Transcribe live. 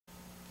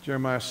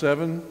Jeremiah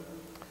 7,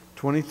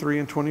 23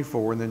 and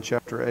 24, and then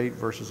chapter 8,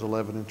 verses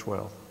 11 and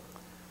 12.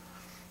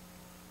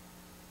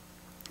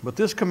 But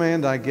this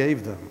command I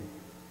gave them: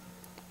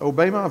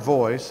 obey my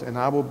voice, and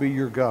I will be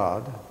your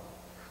God,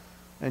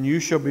 and you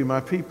shall be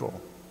my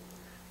people,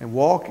 and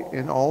walk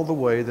in all the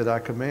way that I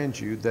command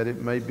you, that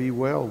it may be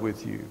well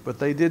with you. But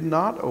they did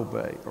not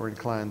obey or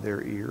incline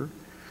their ear,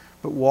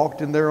 but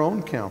walked in their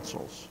own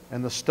counsels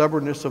and the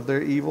stubbornness of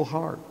their evil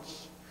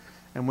hearts,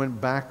 and went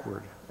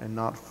backward and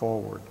not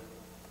forward.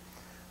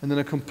 And then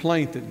a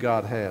complaint that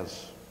God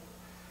has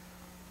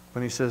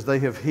when he says, they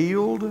have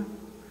healed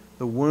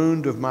the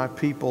wound of my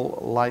people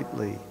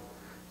lightly,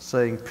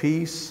 saying,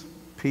 peace,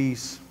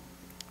 peace,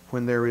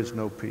 when there is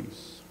no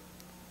peace.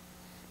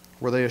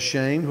 Were they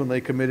ashamed when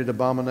they committed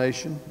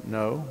abomination?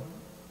 No,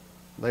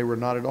 they were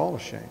not at all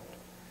ashamed.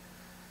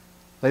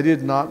 They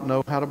did not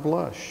know how to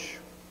blush.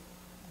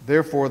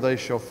 Therefore they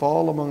shall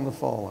fall among the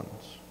fallen.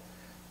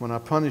 When I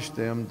punish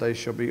them, they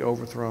shall be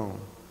overthrown,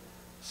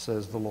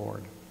 says the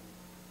Lord.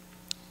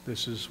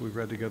 This is, we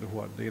read together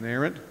what? The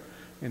inerrant,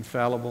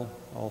 infallible,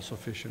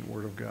 all-sufficient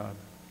Word of God.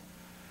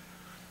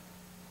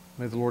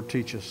 May the Lord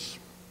teach us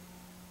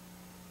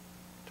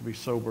to be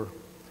sober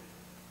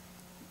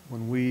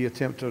when we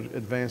attempt to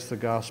advance the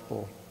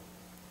gospel,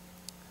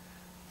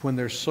 when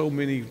there's so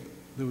many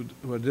who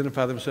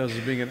identify themselves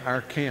as being in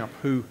our camp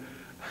who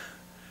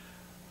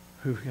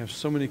have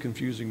so many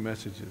confusing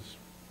messages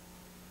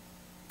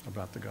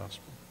about the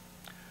gospel.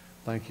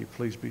 Thank you.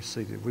 Please be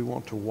seated. We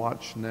want to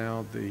watch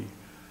now the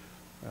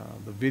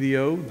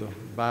video, the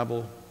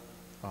Bible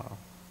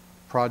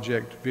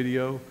project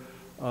video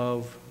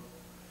of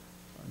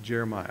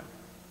Jeremiah.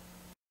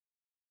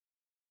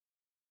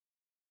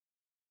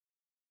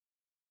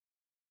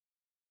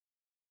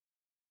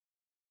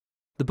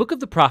 The book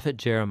of the prophet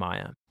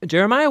Jeremiah.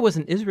 Jeremiah was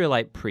an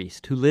Israelite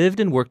priest who lived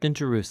and worked in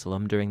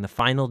Jerusalem during the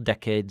final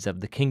decades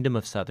of the kingdom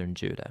of southern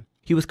Judah.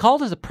 He was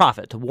called as a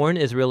prophet to warn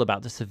Israel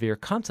about the severe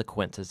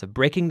consequences of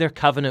breaking their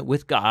covenant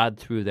with God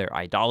through their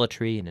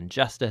idolatry and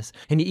injustice,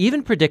 and he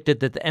even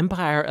predicted that the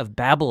empire of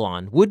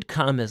Babylon would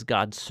come as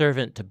God's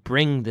servant to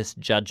bring this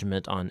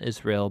judgment on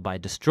Israel by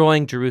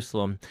destroying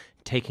Jerusalem,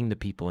 taking the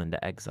people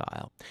into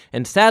exile.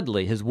 And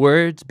sadly, his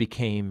words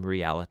became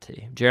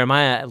reality.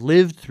 Jeremiah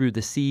lived through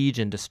the siege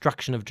and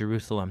destruction of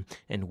Jerusalem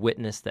and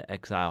witnessed the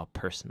exile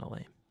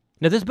personally.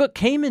 Now, this book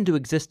came into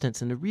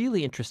existence in a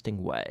really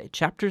interesting way.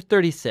 Chapter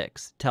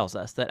 36 tells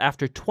us that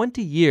after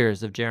 20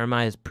 years of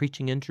Jeremiah's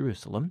preaching in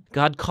Jerusalem,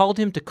 God called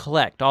him to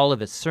collect all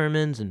of his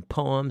sermons and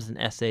poems and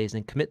essays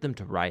and commit them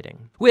to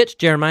writing, which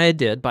Jeremiah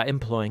did by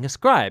employing a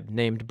scribe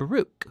named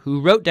Baruch,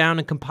 who wrote down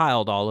and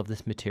compiled all of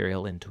this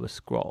material into a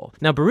scroll.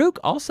 Now, Baruch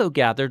also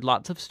gathered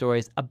lots of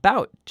stories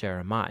about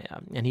Jeremiah,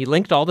 and he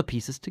linked all the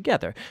pieces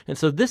together. And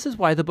so this is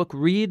why the book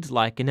reads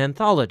like an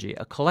anthology,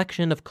 a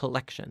collection of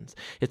collections.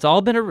 It's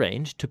all been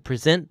arranged to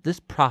present this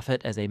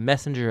prophet as a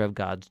messenger of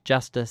God's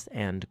justice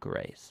and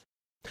grace.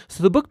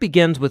 So the book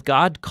begins with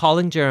God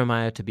calling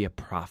Jeremiah to be a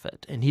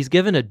prophet, and he's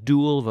given a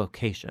dual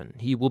vocation.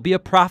 He will be a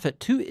prophet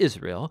to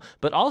Israel,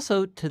 but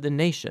also to the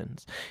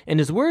nations, and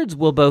his words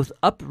will both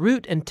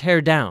uproot and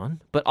tear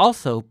down, but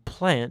also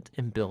plant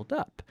and build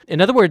up. In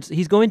other words,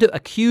 he's going to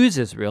accuse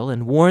Israel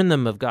and warn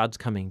them of God's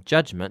coming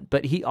judgment,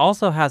 but he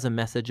also has a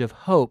message of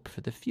hope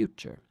for the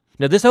future.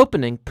 Now, this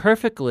opening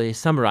perfectly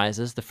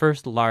summarizes the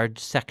first large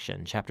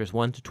section, chapters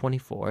 1 to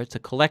 24. It's a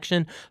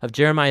collection of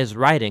Jeremiah's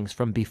writings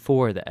from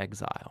before the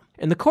exile.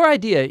 And the core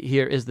idea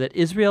here is that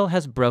Israel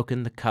has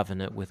broken the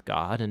covenant with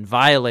God and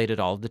violated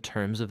all the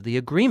terms of the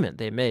agreement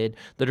they made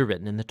that are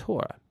written in the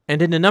Torah.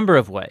 And in a number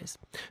of ways.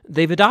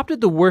 They've adopted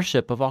the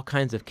worship of all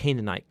kinds of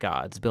Canaanite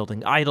gods,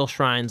 building idol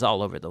shrines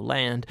all over the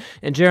land,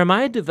 and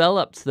Jeremiah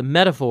develops the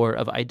metaphor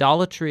of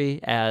idolatry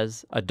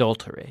as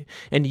adultery,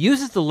 and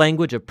uses the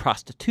language of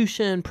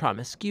prostitution,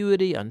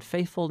 promiscuity,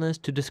 unfaithfulness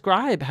to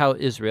describe how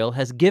Israel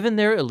has given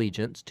their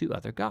allegiance to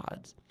other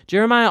gods.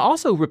 Jeremiah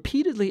also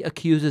repeatedly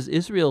accuses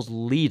Israel's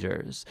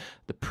leaders.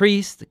 The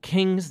priests, the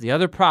kings, the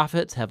other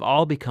prophets have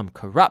all become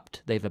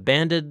corrupt. They've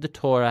abandoned the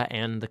Torah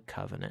and the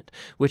covenant,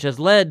 which has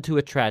led to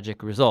a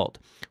tragic result: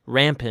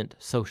 rampant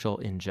social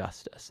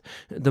injustice.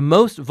 The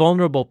most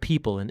vulnerable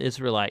people in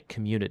Israelite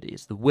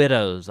communities, the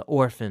widows, the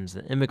orphans,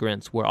 the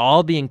immigrants, were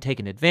all being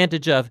taken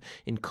advantage of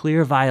in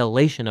clear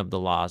violation of the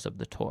laws of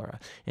the Torah,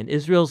 and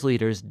Israel's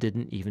leaders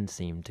didn't even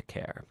seem to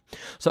care.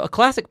 So a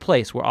classic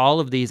place where all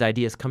of these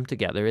ideas come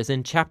together is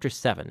in chapter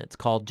 7. It's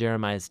called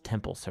Jeremiah's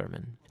Temple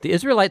Sermon. The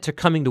Israelites are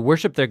coming to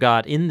worship their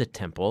God in the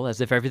temple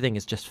as if everything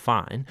is just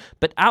fine,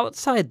 but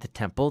outside the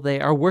temple they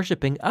are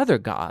worshiping other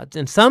gods,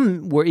 and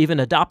some were even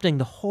adopting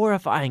the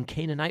horrifying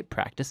Canaanite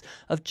practice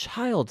of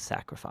child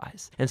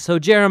sacrifice. And so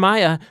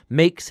Jeremiah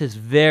makes his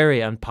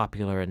very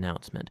unpopular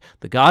announcement.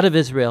 The God of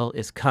Israel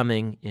is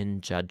coming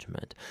in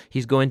judgment.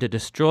 He's going to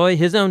destroy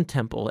his own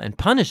temple and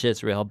punish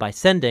Israel by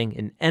sending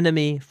an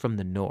enemy from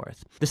the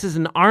north. This is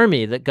an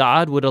army that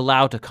God would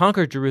allow to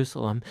conquer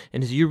Jerusalem,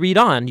 and as you read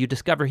on, you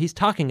discover he's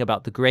talking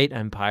about the great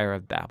empire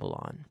of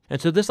Babylon. And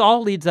so this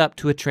all leads up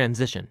to a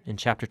transition in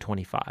chapter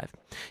 25.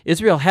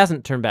 Israel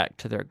hasn't turned back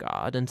to their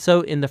God, and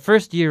so in the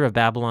first year of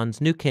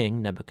Babylon's new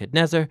king,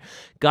 Nebuchadnezzar,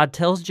 God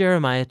tells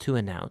Jeremiah to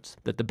announce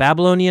that the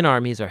Babylonian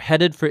armies are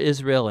headed for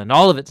Israel and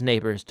all of its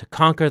neighbors to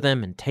conquer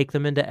them and take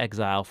them into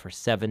exile for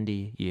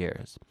 70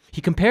 years.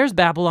 He compares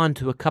Babylon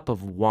to a cup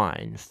of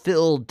wine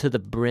filled to the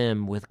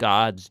brim with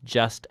God's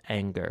just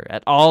anger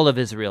at all of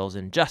Israel's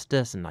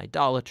injustice and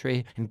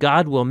idolatry, and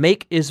God will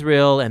make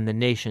Israel and the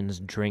nations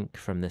drink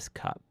from this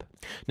cup.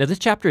 Now, this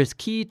chapter is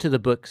key to the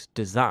book's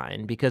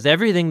design because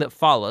everything that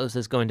follows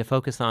is going to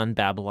focus on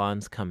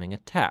Babylon's coming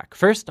attack.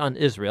 First on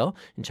Israel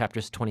in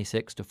chapters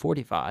 26 to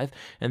 45,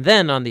 and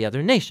then on the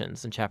other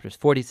nations in chapters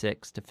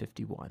 46 to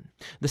 51.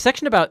 The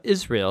section about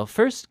Israel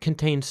first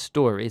contains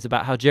stories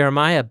about how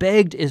Jeremiah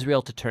begged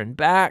Israel to turn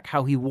back,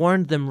 how he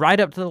warned them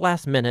right up to the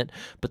last minute,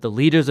 but the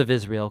leaders of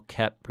Israel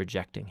kept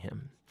rejecting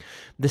him.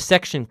 This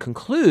section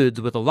concludes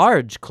with a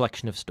large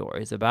collection of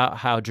stories about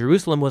how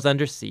Jerusalem was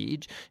under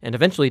siege and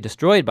eventually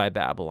destroyed by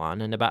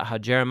Babylon, and about how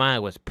Jeremiah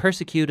was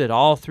persecuted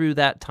all through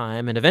that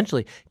time and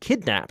eventually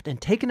kidnapped and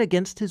taken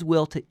against his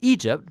will to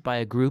Egypt by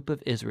a group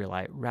of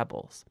Israelite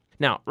rebels.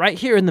 Now, right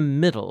here in the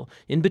middle,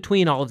 in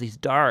between all of these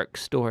dark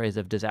stories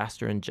of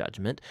disaster and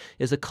judgment,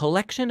 is a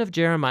collection of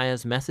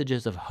Jeremiah's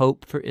messages of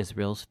hope for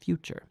Israel's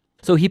future.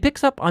 So he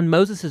picks up on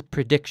Moses'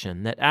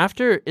 prediction that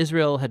after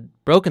Israel had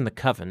broken the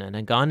covenant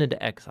and gone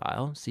into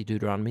exile, see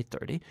Deuteronomy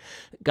 30,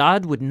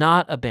 God would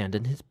not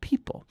abandon his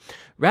people.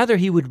 Rather,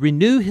 he would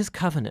renew his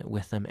covenant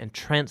with them and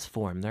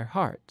transform their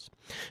hearts.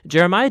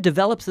 Jeremiah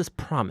develops this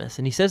promise,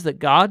 and he says that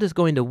God is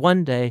going to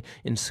one day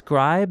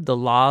inscribe the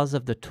laws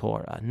of the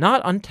Torah,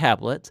 not on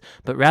tablets,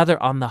 but rather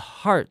on the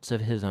hearts of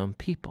his own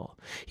people.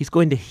 He's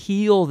going to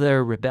heal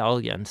their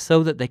rebellion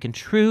so that they can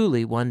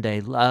truly one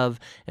day love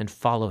and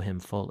follow him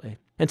fully.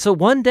 And so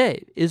one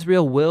day,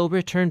 Israel will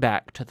return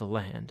back to the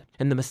land,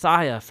 and the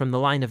Messiah from the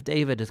line of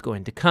David is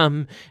going to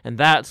come, and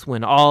that's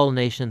when all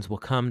nations will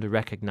come to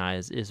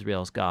recognize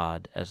Israel's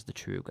God as the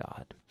true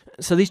God.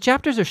 So these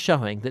chapters are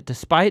showing that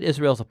despite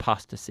Israel's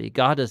apostasy,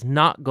 God is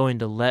not going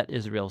to let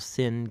Israel's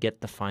sin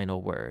get the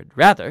final word.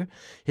 Rather,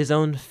 his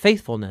own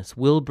faithfulness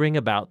will bring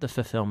about the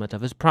fulfillment of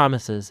his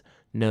promises,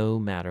 no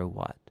matter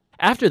what.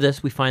 After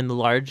this, we find the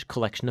large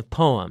collection of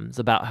poems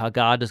about how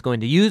God is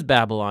going to use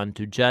Babylon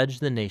to judge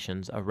the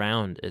nations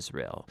around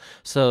Israel.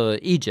 So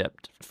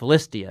Egypt,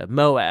 Philistia,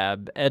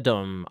 Moab,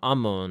 Edom,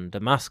 Ammon,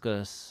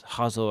 Damascus,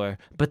 Hazor.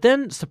 But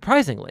then,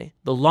 surprisingly,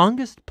 the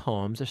longest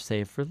poems are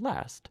saved for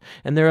last,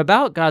 and they're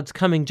about God's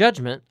coming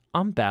judgment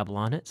on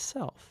Babylon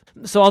itself.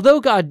 So although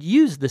God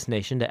used this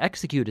nation to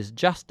execute his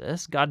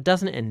justice, God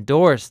doesn't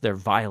endorse their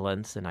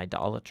violence and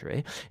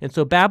idolatry. And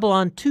so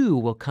Babylon too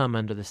will come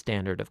under the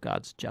standard of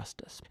God's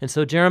justice. And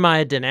so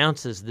Jeremiah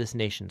denounces this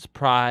nation's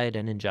pride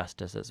and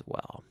injustice as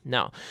well.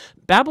 Now,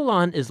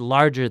 Babylon is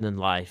larger than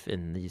life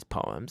in these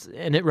poems,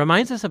 and it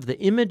reminds us of the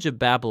image of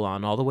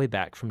Babylon all the way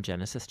back from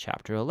Genesis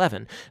chapter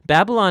 11.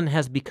 Babylon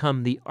has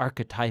become the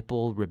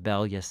archetypal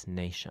rebellious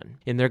nation.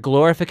 In their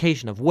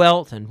glorification of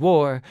wealth and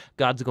war,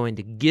 God's going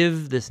to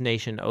give this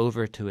nation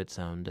over to its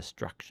own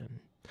destruction.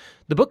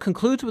 The book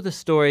concludes with a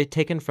story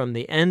taken from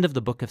the end of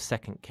the book of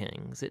 2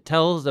 Kings. It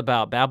tells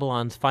about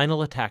Babylon's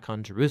final attack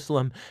on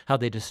Jerusalem, how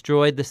they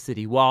destroyed the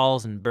city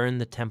walls and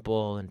burned the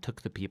temple and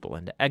took the people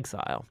into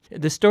exile.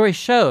 The story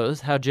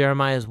shows how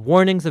Jeremiah's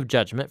warnings of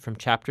judgment from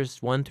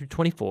chapters 1 through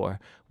 24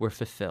 were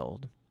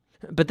fulfilled.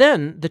 But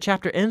then the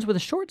chapter ends with a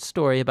short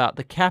story about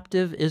the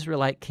captive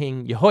Israelite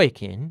king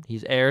Jehoiakim.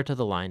 He's heir to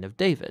the line of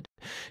David.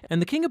 And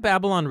the king of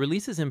Babylon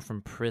releases him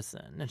from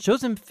prison and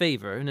shows him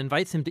favor and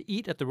invites him to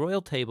eat at the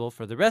royal table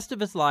for the rest of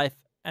his life,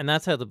 and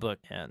that's how the book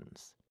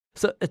ends.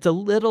 So it's a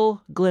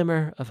little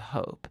glimmer of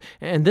hope.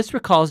 And this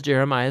recalls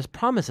Jeremiah's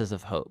promises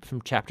of hope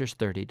from chapters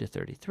 30 to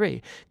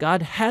 33.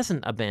 God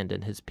hasn't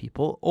abandoned his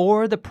people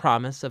or the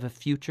promise of a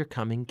future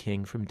coming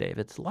king from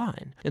David's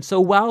line. And so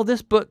while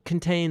this book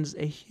contains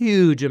a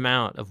huge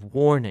amount of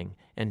warning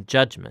and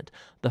judgment,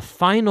 the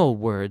final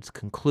words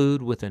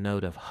conclude with a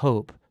note of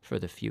hope for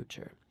the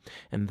future.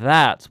 And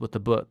that's what the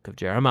book of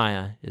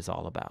Jeremiah is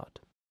all about.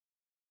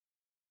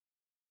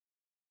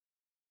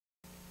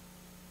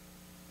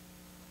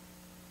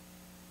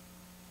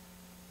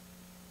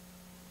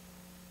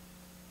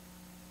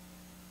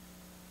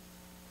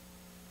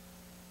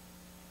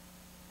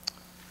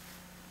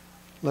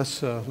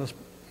 Let's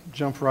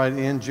jump right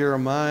in.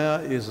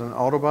 Jeremiah is an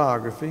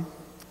autobiography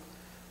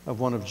of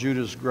one of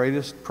Judah's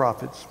greatest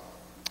prophets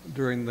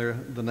during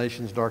the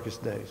nation's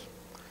darkest days.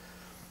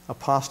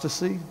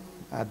 Apostasy,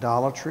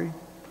 idolatry,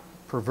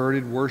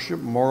 perverted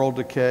worship, moral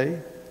decay,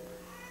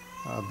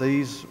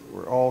 these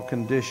were all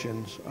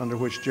conditions under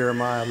which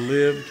Jeremiah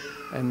lived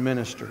and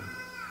ministered.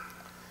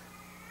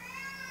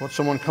 What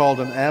someone called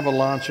an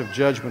avalanche of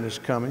judgment is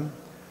coming,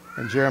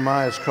 and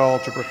Jeremiah is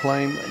called to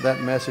proclaim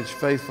that message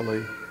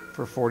faithfully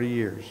for 40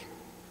 years.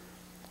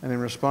 And in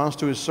response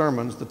to his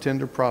sermons, the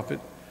tender prophet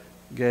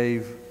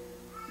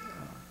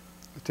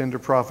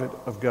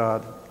of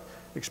God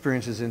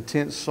experiences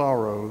intense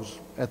sorrows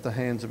at the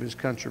hands of his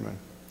countrymen.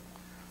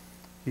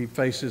 He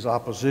faces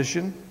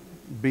opposition,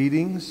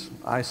 beatings,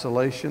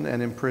 isolation,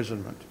 and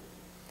imprisonment.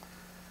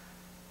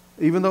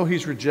 Even though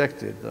he's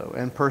rejected, though,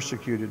 and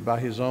persecuted by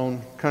his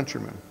own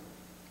countrymen,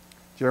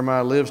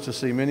 Jeremiah lives to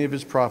see many of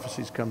his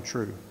prophecies come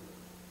true.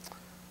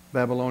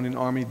 Babylonian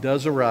army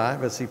does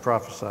arrive as he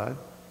prophesied.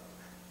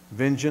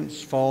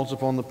 Vengeance falls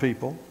upon the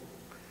people.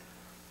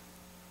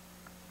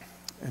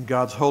 And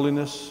God's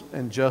holiness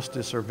and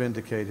justice are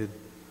vindicated.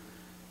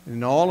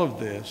 In all of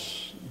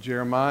this,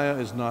 Jeremiah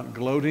is not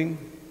gloating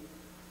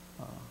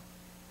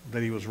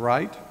that he was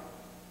right,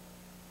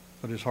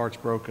 but his heart's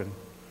broken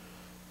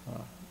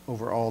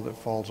over all that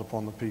falls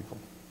upon the people.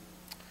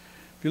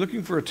 If you're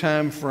looking for a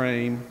time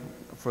frame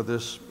for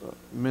this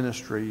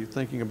ministry, you're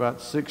thinking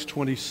about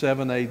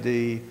 627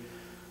 AD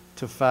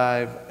to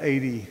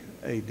 580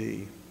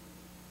 AD.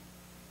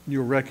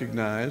 You'll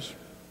recognize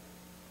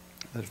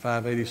that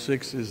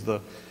 586 is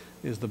the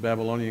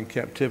Babylonian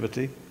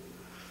captivity.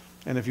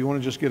 And if you want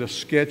to just get a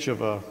sketch of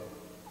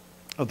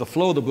the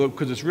flow of the book,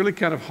 because it's really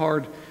kind of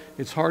hard,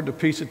 it's hard to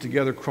piece it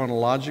together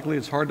chronologically.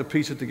 It's hard to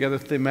piece it together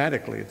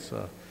thematically.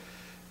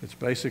 It's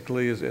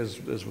basically, as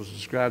was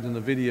described in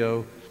the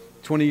video,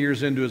 20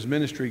 years into his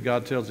ministry,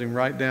 God tells him,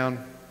 write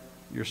down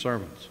your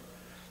sermons.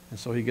 And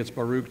so he gets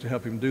Baruch to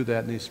help him do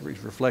that, and he's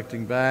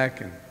reflecting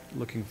back and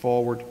looking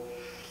forward.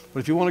 But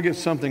if you want to get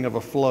something of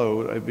a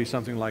flow, it would be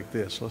something like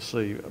this. Let's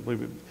see. I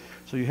believe it.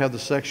 So you have the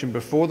section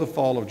before the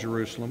fall of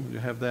Jerusalem. You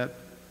have that,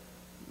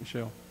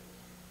 Michelle?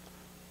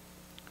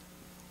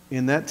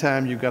 In that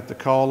time, you've got the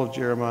call of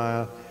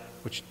Jeremiah,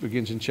 which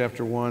begins in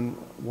chapter 1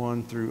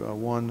 through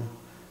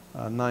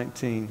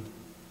 1:19.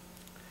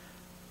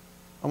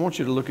 I want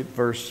you to look at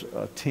verse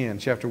 10,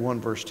 chapter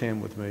 1, verse 10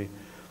 with me.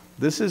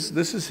 This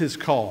is his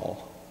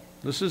call.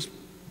 This has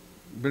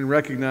been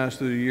recognized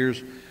through the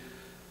years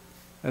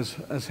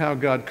as how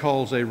God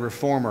calls a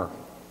reformer.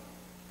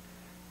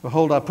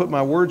 Behold, I put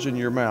my words in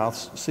your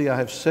mouths. See, I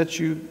have set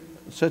you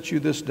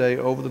this day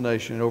over the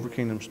nation and over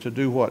kingdoms to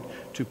do what?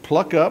 To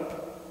pluck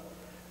up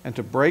and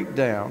to break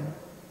down,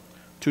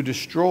 to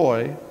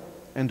destroy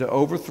and to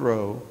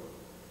overthrow,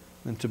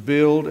 and to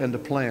build and to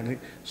plant.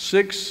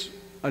 6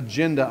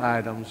 agenda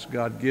items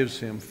God gives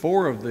him.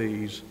 4 of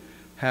these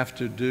have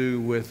to do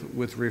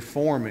with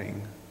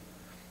reforming,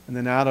 and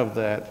then out of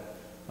that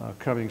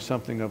coming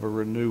something of a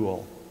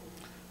renewal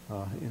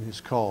in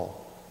his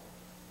call.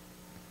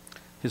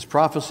 His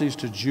prophecies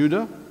to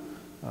Judah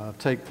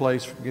take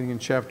place beginning in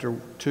chapter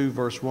 2,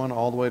 verse 1,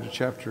 all the way to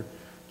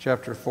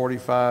chapter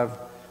 45,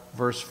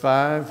 verse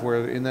 5,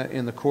 where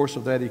in the course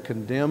of that he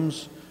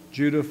condemns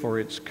Judah for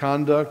its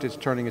conduct. It's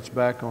turning its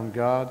back on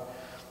God.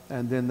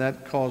 And then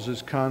that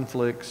causes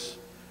conflicts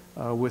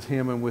with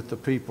him and with the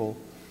people.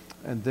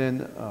 And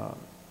then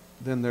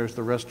there's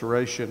the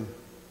restoration,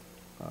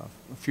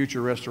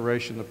 future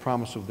restoration, the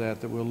promise of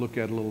that we'll look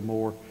at a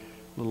little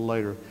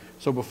later.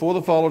 So before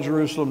the fall of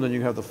Jerusalem, then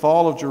you have the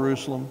fall of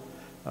Jerusalem,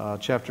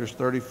 chapters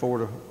 34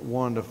 to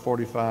 1 to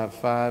 45,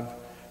 5,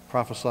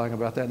 prophesying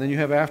about that. And then you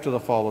have after the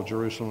fall of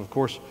Jerusalem. Of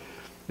course,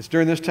 it's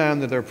during this time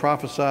that there are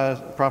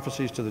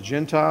prophecies to the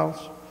Gentiles,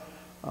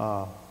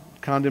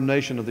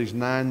 condemnation of these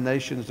 9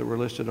 nations that were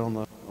listed on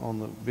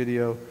the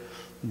video,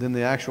 and then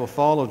the actual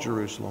fall of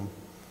Jerusalem,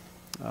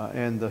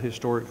 and the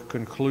historic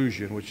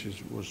conclusion, which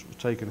was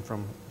taken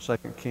from 2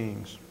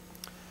 Kings.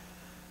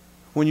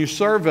 When you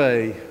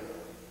survey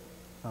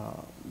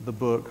the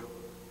book,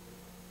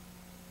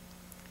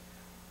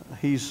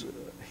 he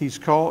was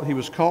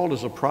called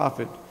as a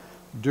prophet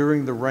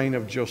during the reign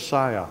of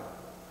Josiah.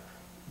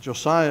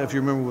 Josiah, if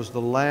you remember, was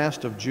the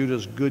last of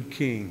Judah's good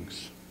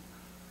kings.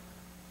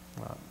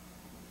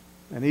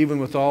 And even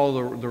with all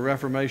the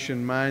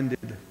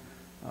Reformation-minded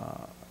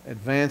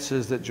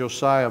advances that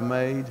Josiah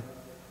made,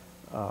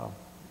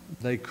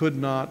 they could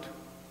not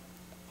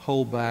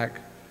hold back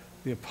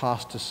the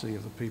apostasy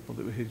of the people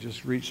that had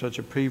just reached such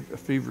a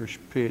feverish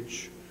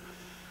pitch.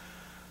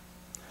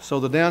 So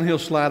the downhill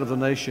slide of the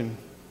nation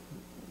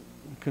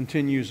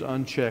continues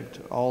unchecked,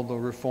 all the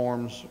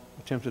reforms,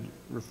 attempted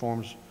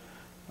reforms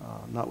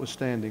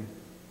notwithstanding.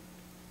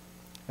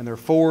 And there are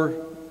 4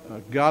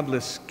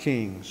 godless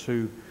kings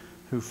who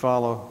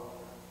follow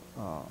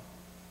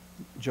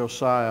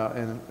Josiah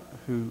and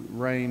who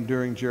reigned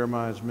during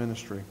Jeremiah's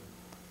ministry.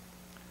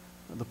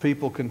 The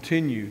people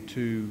continue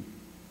to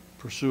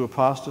pursue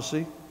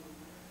apostasy,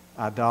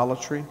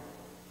 idolatry,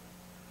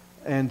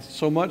 and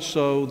so much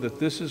so that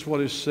this is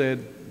what is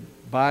said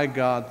by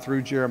God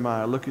through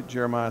Jeremiah. Look at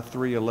Jeremiah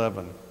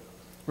 3:11.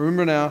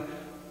 Remember now,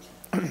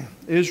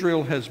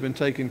 Israel has been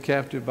taken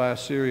captive by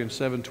Assyria in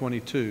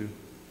 722.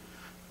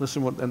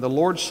 Listen what, and the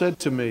Lord said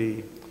to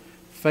me,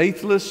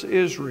 faithless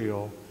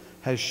Israel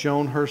has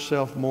shown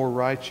herself more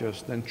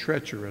righteous than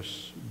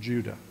treacherous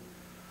Judah.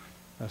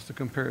 That's the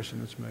comparison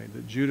that's made.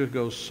 That Judah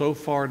goes so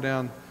far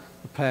down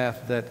the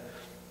path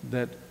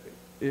that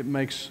it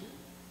makes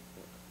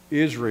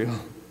Israel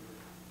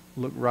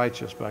look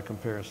righteous by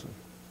comparison.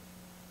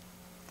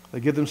 They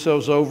give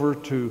themselves over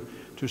to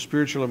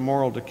spiritual and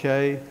moral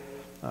decay.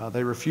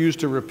 They refuse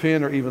to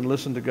repent or even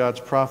listen to God's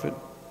prophet.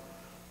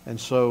 And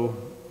so,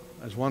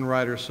 as one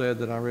writer said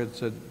that I read,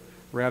 said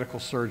radical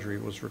surgery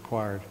was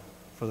required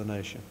for the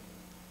nation.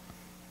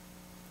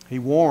 He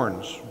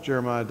warns,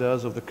 Jeremiah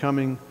does, of the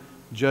coming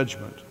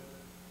judgment.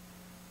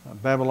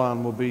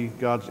 Babylon will be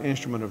God's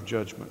instrument of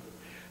judgment.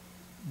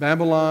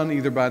 Babylon,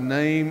 either by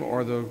name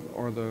or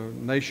the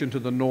nation to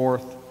the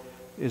north,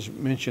 is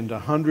mentioned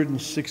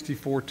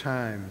 164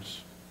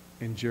 times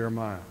in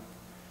Jeremiah.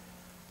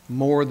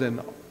 More than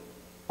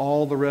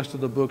all the rest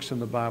of the books in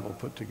the Bible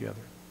put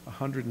together.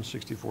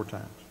 164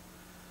 times.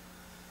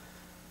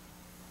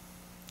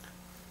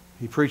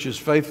 He preaches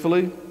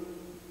faithfully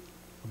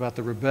about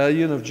the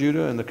rebellion of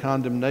Judah and the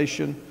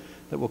condemnation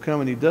that will come,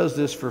 and he does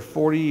this for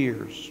 40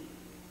 years.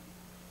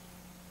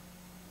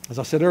 As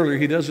I said earlier,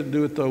 he doesn't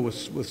do it, though,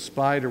 with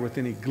spite or with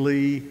any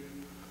glee,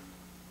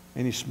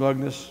 any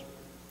smugness.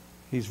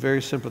 He's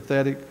very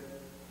sympathetic,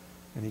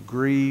 and he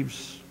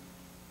grieves,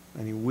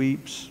 and he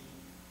weeps.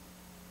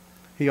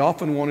 He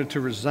often wanted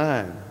to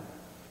resign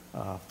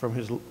from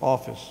his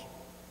office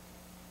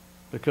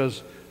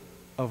because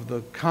of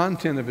the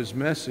content of his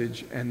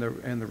message and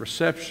the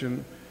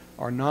reception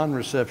or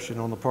non-reception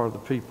on the part of the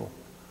people.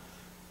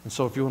 And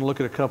so if you want to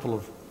look at a couple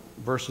of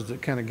verses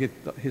that kind of get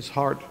his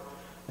heart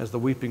as the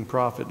weeping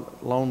prophet,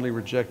 lonely,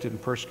 rejected, and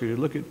persecuted,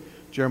 look at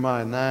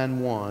Jeremiah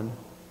 9:1,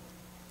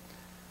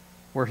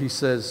 where he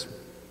says,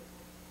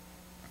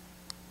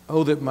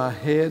 "Oh, that my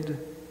head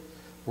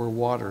were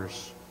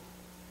waters,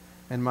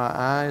 and my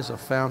eyes a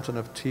fountain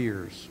of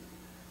tears,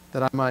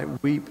 that I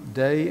might weep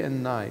day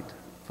and night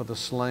for the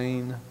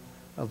slain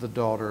of the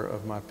daughter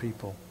of my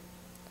people."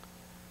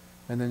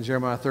 And then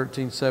Jeremiah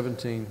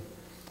 13:17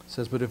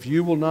 says, "But if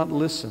you will not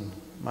listen,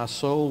 my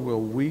soul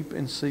will weep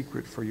in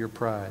secret for your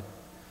pride.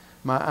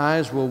 My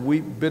eyes will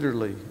weep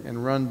bitterly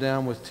and run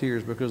down with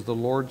tears because the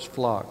Lord's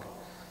flock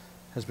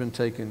has been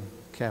taken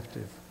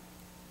captive."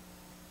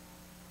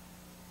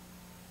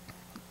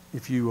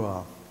 If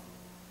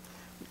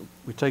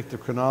we take the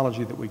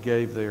chronology that we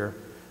gave there,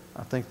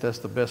 I think that's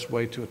the best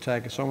way to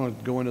attack it. So I'm going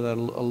to go into that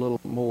a little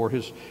more.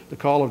 The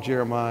call of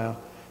Jeremiah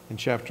in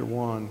chapter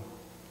 1,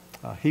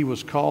 he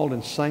was called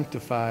and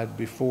sanctified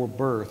before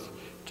birth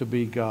to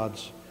be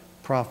God's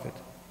prophet.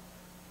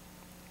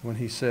 When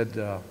he said,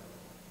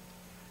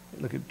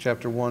 look at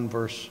chapter 1,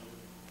 verse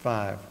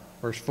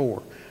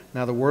 4.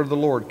 "Now the word of the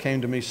Lord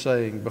came to me,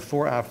 saying,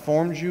 Before I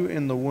formed you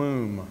in the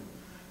womb,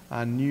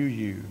 I knew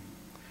you.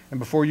 And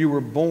before you were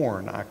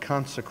born, I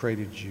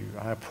consecrated you.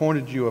 I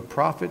appointed you a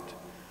prophet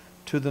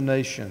to the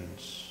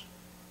nations.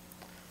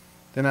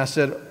 Then I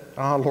said,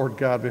 Ah, Lord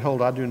God,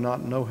 behold, I do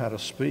not know how to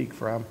speak,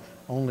 for I'm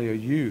only a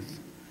youth.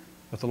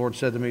 But the Lord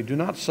said to me, Do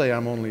not say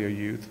I'm only a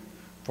youth,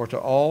 for to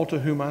all to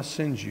whom I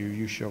send you,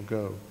 you shall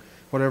go.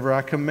 Whatever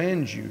I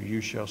command you,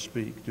 you shall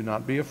speak. Do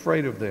not be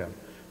afraid of them,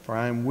 for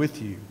I am with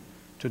you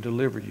to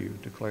deliver you,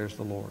 declares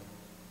the Lord."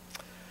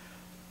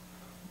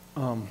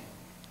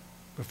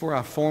 Before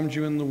I formed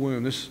you in the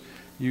womb,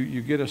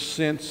 you get a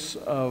sense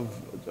of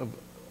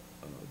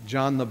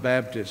John the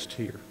Baptist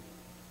here,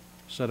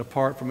 set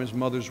apart from his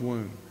mother's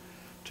womb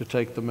to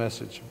take the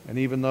message. And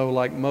even though,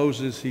 like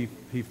Moses,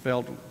 he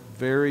felt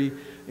very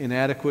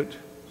inadequate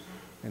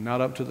and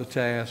not up to the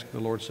task, the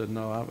Lord said,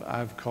 "No,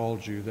 I've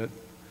called you.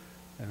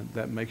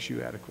 That makes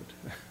you adequate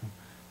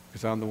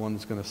because I'm the one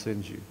that's going to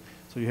send you."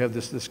 So you have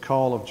this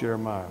call of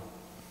Jeremiah.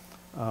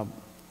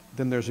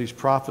 Then there's these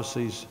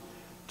prophecies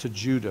to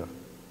Judah.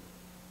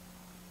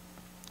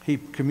 He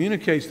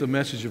communicates the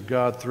message of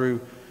God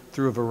through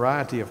a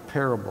variety of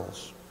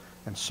parables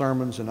and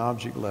sermons and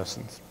object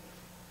lessons.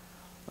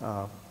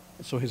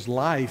 So his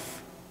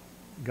life,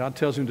 God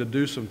tells him to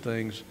do some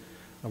things.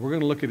 We're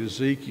going to look at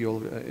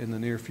Ezekiel in the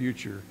near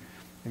future.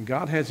 And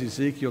God has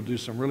Ezekiel do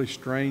some really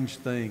strange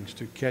things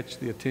to catch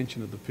the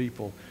attention of the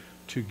people,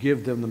 to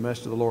give them the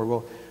message of the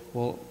Lord.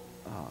 Well,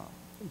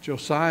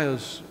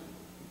 Josiah's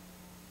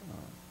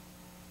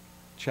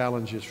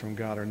challenges from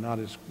God are not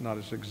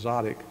as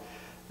exotic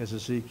as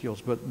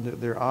Ezekiel's,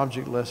 but they're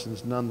object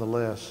lessons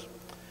nonetheless.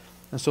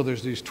 And so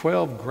there's these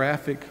 12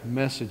 graphic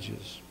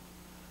messages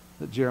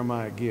that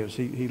Jeremiah gives.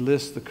 He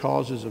lists the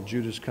causes of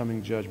Judah's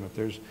coming judgment.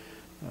 There's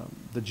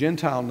the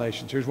Gentile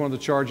nations. Here's one of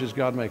the charges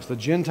God makes. The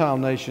Gentile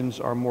nations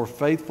are more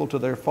faithful to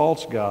their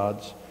false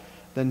gods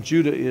than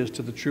Judah is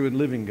to the true and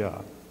living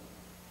God.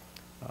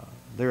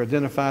 They're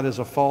identified as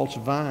a false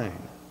vine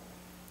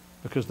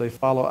because they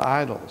follow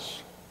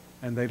idols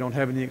and they don't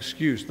have any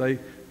excuse.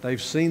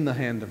 They've seen the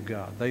hand of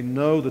God. They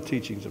know the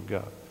teachings of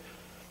God.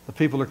 The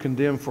people are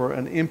condemned for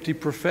an empty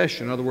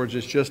profession. In other words,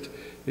 it's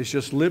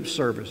just lip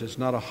service. It's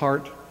not a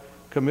heart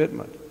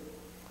commitment.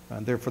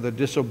 And they're for the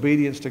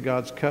disobedience to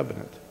God's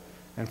covenant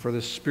and for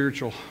this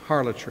spiritual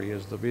harlotry,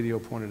 as the video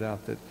pointed out,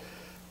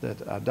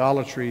 that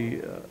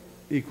idolatry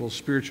equals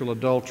spiritual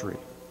adultery.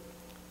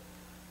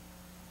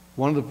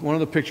 One of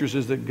the pictures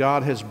is that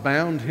God has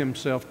bound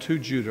himself to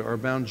Judah, or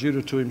bound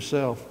Judah to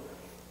himself,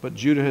 but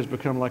Judah has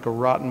become like a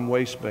rotten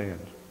waistband,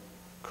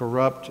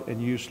 corrupt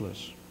and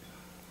useless.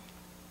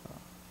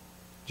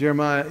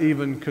 Jeremiah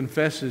even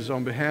confesses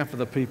on behalf of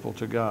the people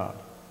to God,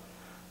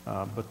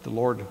 but the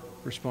Lord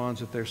responds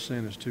that their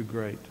sin is too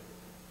great.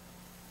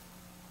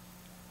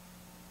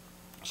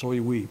 So he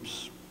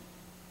weeps.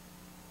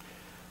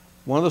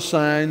 One of the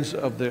signs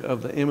of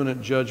the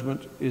imminent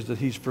judgment is that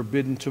he's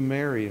forbidden to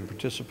marry and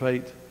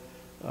participate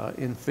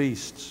in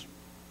feasts.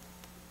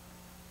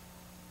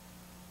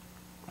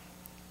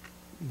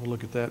 We'll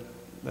look at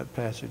that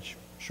passage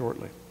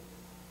shortly.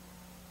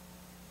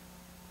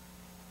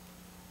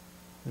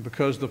 And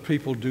because the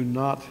people do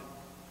not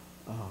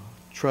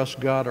trust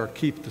God or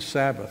keep the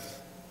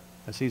Sabbath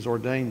as He's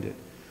ordained it,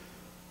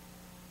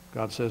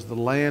 God says the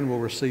land will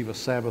receive a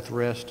Sabbath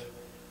rest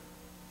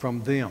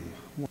from them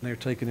when they're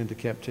taken into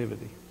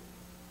captivity.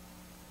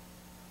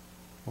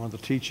 One of the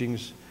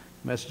teachings,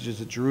 messages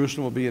that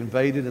Jerusalem will be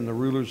invaded and the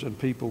rulers and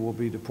people will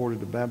be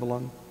deported to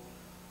Babylon.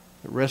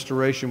 That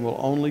restoration will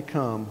only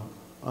come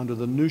under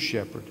the new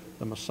shepherd,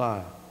 the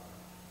Messiah,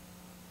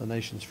 the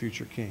nation's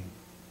future king.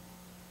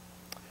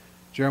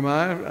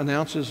 Jeremiah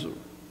announces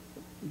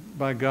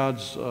by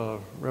God's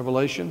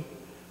revelation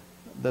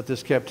that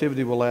this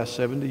captivity will last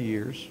 70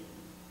 years.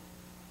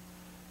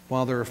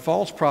 While there are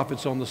false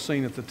prophets on the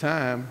scene at the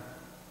time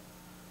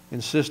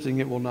insisting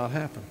it will not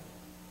happen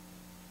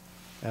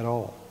at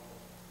all.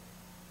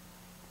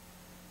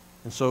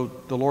 And so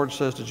the Lord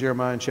says to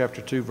Jeremiah in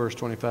chapter 2, verse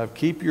 25,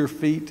 "Keep your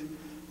feet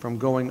from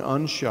going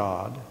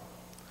unshod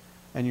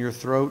and your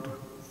throat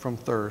from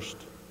thirst.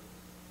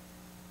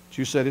 But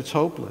you said it's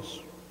hopeless,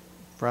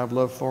 for I've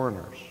loved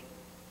foreigners,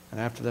 and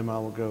after them I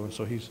will go." And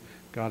so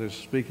God is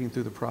speaking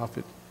through the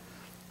prophet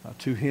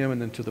to him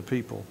and then to the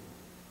people.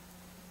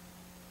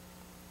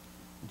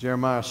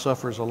 Jeremiah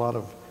suffers a lot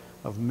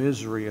of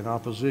misery and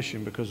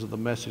opposition because of the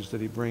message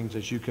that he brings,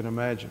 as you can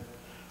imagine.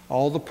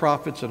 All the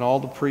prophets and all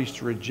the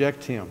priests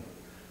reject him,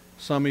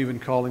 some even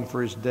calling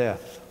for his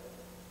death.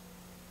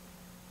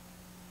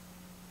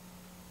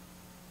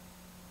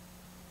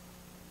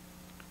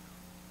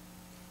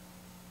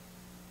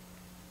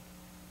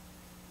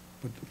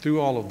 But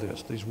through all of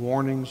this, these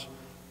warnings,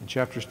 in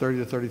chapters 30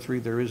 to 33,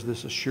 there is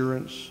this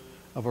assurance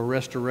of a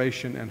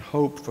restoration and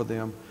hope for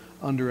them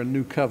under a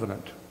new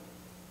covenant.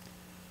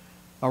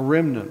 A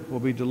remnant will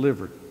be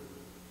delivered,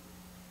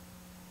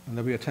 and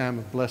there'll be a time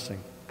of blessing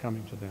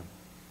coming to them.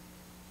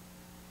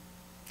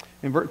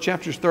 In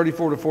chapters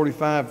 34 to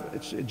 45,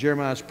 it's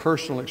Jeremiah's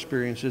personal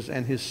experiences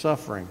and his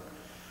suffering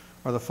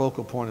are the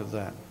focal point of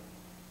that,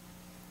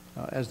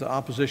 as the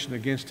opposition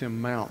against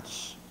him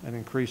mounts and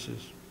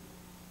increases.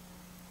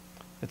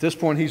 At this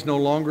point, he's no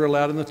longer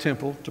allowed in the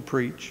temple to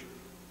preach,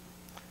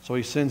 so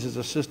he sends his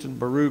assistant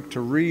Baruch to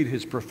read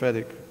his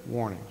prophetic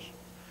warnings.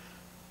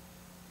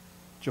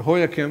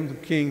 Jehoiakim, the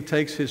king,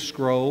 takes his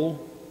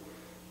scroll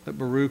that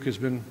Baruch has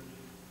been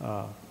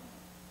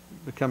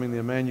becoming the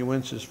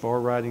amanuensis for,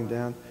 writing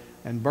down,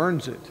 and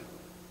burns it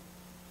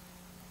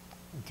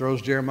and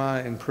throws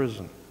Jeremiah in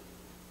prison.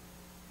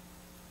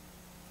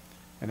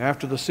 And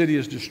after the city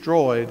is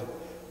destroyed,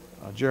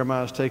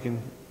 Jeremiah is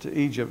taken to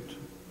Egypt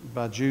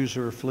by Jews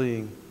who are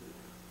fleeing,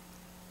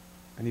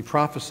 and he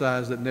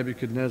prophesies that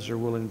Nebuchadnezzar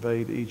will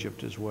invade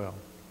Egypt as well.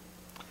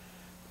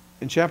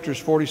 In chapters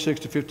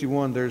 46 to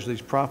 51, there's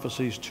these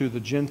prophecies to the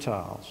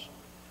Gentiles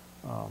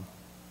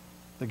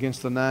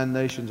against the 9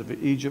 nations of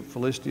Egypt,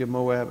 Philistia,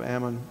 Moab,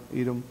 Ammon,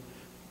 Edom,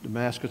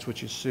 Damascus,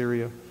 which is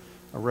Syria,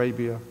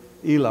 Arabia,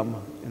 Elam,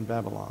 and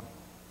Babylon.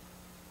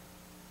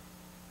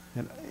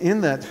 And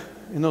in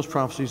those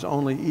prophecies,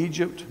 only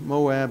Egypt,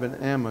 Moab,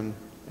 and Ammon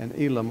and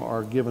Elam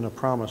are given a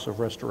promise of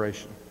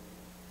restoration.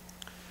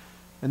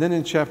 And then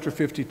in chapter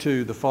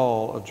 52, the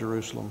fall of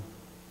Jerusalem.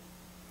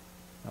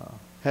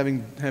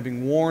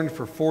 Having warned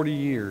for 40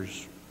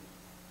 years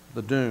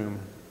the doom,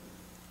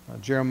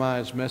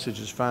 Jeremiah's message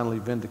is finally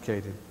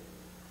vindicated.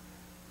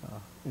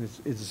 And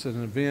it's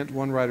an event,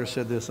 one writer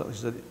said this, he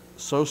said,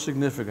 so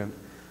significant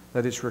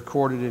that it's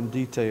recorded in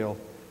detail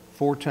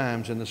 4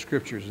 times in the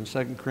Scriptures, in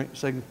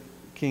 2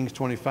 Kings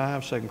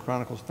 25, 2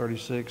 Chronicles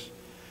 36,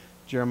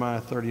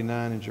 Jeremiah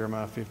 39, and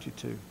Jeremiah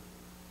 52.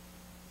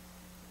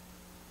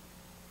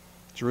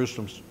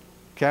 Jerusalem's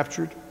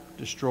captured,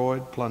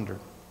 destroyed, plundered.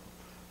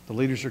 The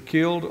leaders are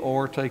killed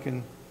or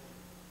taken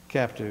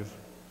captive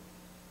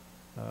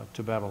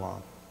to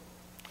Babylon.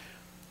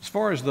 As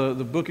far as the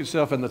book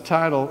itself and the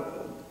title,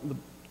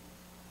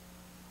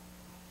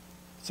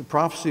 it's a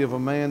prophecy of a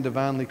man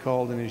divinely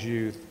called in his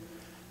youth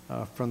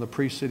from the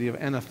priest city of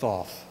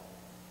Anathoth.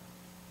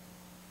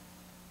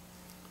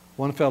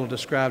 One fellow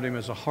described him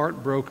as a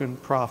heartbroken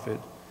prophet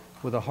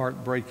with a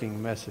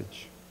heartbreaking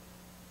message.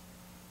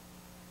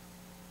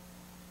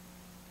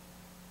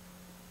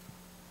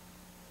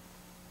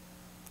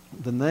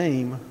 The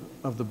name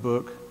of the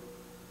book,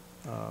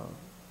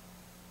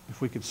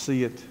 if we could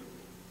see it,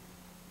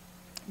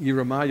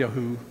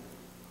 Yeremiahu,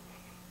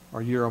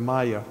 or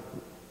Jeremiah,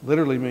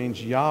 literally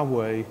means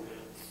Yahweh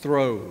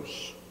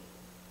throws.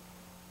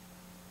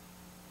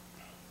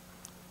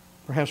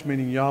 Perhaps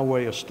meaning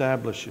Yahweh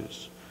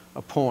establishes,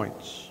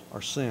 appoints,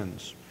 or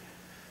sends.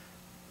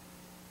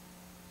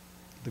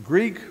 The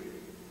Greek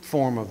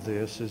form of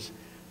this is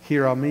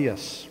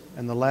Hieremias,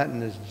 and the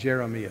Latin is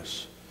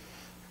Jeremias.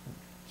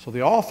 So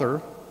the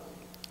author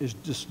is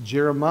just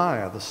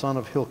Jeremiah, the son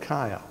of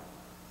Hilkiah,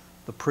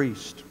 the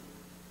priest.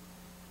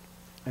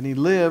 And he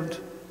lived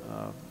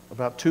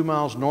about 2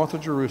 miles north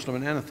of Jerusalem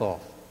in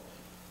Anathoth.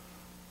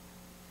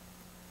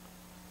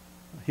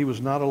 He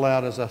was not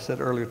allowed, as I said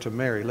earlier, to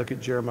marry. Look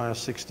at Jeremiah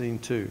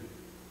 16:2.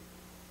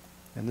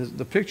 And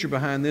the picture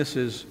behind this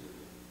is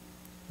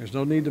there's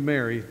no need to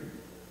marry.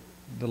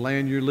 The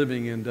land you're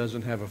living in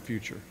doesn't have a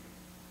future.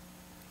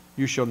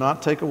 You shall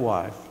not take a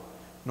wife,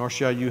 nor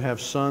shall you have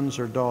sons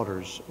or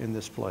daughters in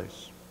this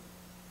place.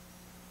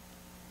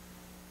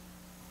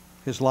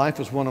 His life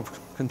was one of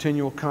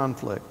continual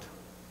conflict.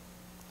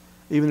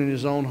 Even in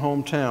his own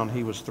hometown,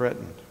 he was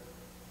threatened.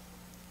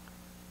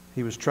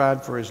 He was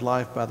tried for his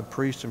life by the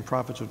priests and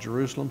prophets of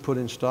Jerusalem, put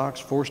in stocks,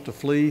 forced to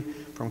flee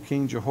from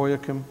King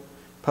Jehoiakim,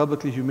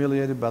 publicly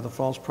humiliated by the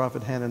false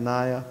prophet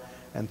Hananiah,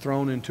 and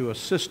thrown into a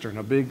cistern,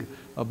 a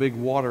big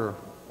water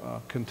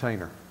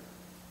container.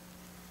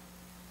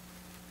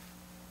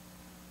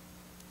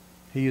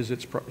 He is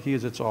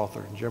its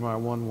author, Jeremiah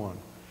 1:1.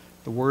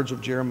 The words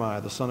of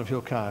Jeremiah, the son of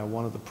Hilkiah,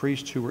 one of the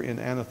priests who were in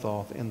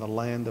Anathoth in the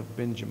land of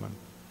Benjamin.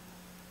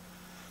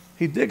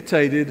 He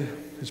dictated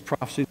his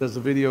prophecies, as the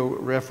video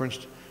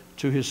referenced,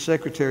 to his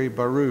secretary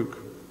Baruch.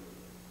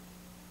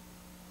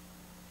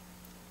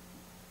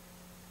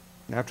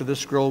 And after this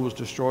scroll was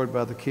destroyed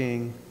by the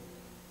king,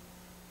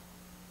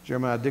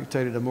 Jeremiah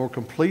dictated a more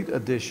complete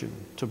addition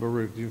to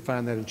Baruch. You can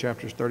find that in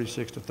chapters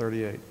 36 to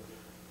 38.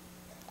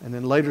 And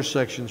then later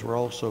sections were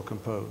also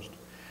composed.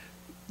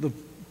 The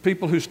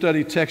people who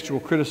study textual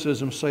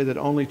criticism say that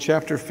only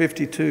chapter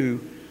 52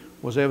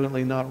 was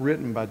evidently not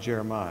written by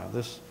Jeremiah.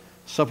 This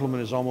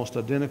supplement is almost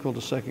identical to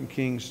 2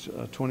 Kings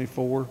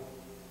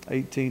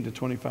 24:18 to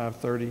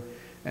 25:30,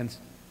 and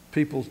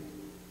people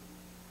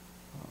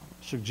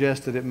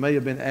suggest that it may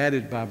have been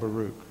added by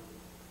Baruch.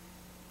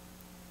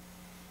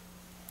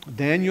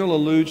 Daniel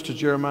alludes to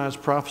Jeremiah's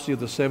prophecy of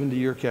the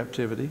 70-year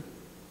captivity.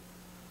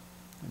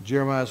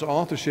 Jeremiah's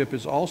authorship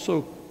is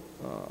also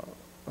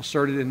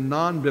asserted in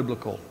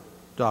non-biblical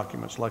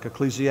documents like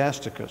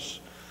Ecclesiasticus,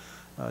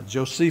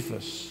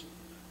 Josephus,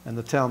 and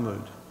the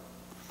Talmud.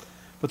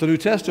 But the New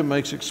Testament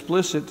makes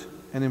explicit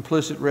and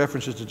implicit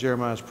references to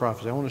Jeremiah's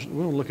prophecy. I want to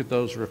look at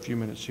those for a few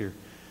minutes here.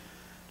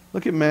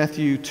 Look at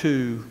Matthew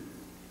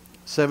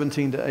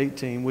 2:17 to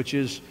 18, which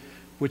is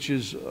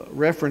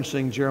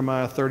referencing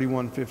Jeremiah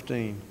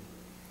 31:15.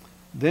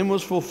 Then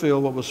was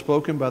fulfilled what was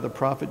spoken by the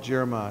prophet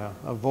Jeremiah.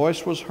 A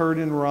voice was heard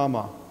in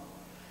Ramah,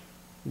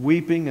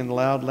 weeping and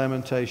loud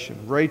lamentation,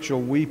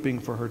 Rachel weeping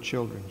for her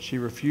children. She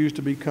refused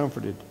to be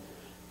comforted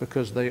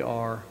because they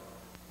are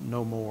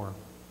no more.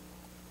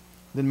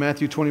 Then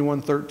Matthew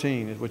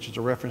 21:13, which is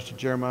a reference to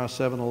Jeremiah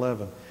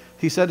 7:11.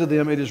 He said to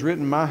them, "It is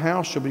written, my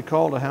house shall be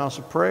called a house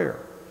of prayer,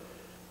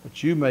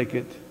 but you make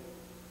it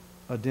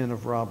a den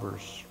of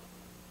robbers."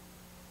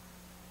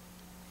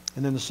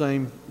 And then the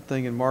same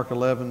thing in Mark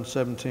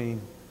 11:17.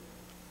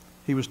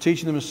 He was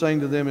teaching them and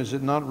saying to them, "Is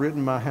it not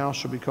written, my house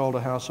shall be called a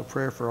house of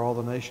prayer for all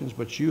the nations,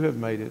 but you have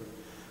made it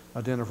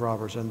a den of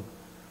robbers." And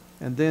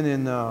then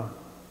in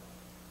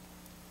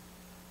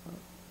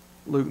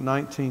Luke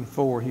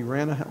 19:4, he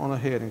ran on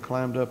ahead and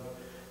climbed up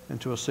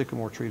into a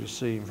sycamore tree to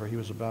see him, for he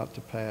was about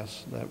to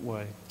pass that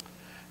way.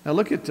 Now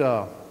look at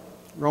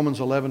Romans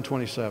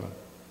 11:27.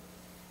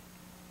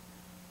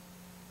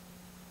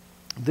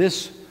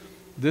 This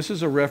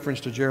is a reference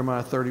to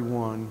Jeremiah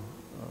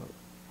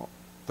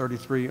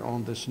 31:33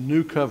 on this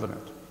new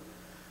covenant.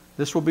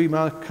 "This will be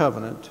my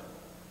covenant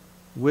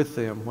with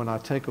them when I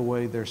take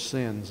away their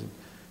sins."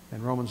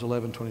 And Romans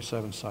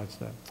 11:27 cites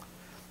that.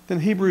 Then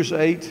Hebrews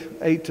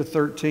 8 to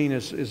 13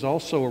 is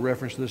also a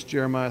reference to this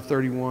Jeremiah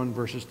 31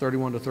 verses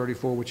 31 to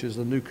 34, which is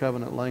the new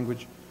covenant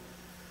language.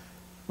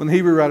 When the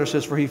Hebrew writer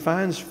says, "For he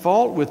finds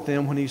fault with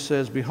them when he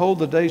says, Behold,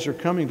 the days are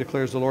coming,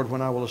 declares the Lord,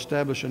 when I will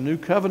establish a new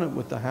covenant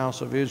with the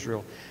house of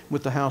Israel,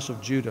 with the house of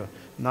Judah,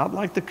 not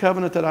like the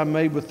covenant that I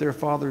made with their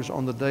fathers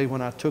on the day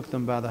when I took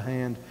them by the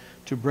hand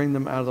to bring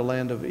them out of the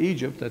land of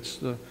Egypt." That's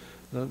the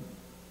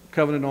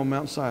covenant on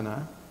Mount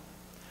Sinai.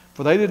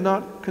 "For they did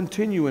not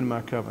continue in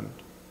my covenant,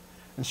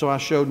 and so I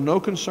showed no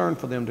concern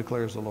for them,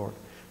 declares the Lord.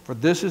 For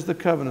this is the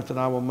covenant that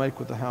I will make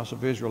with the house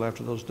of Israel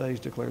after those days,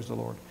 declares the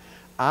Lord.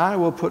 I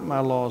will put my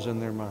laws in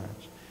their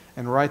minds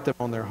and write them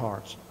on their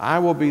hearts. I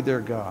will be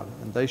their God,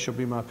 and they shall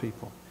be my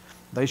people.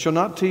 They shall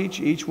not teach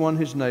each one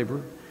his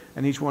neighbor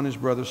and each one his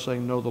brother,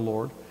 saying, Know the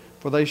Lord.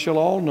 For they shall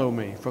all know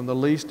me, from the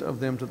least of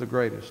them to the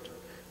greatest.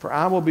 For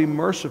I will be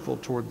merciful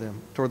toward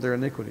them, toward their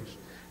iniquities,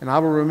 and I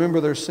will remember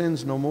their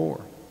sins no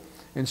more."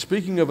 And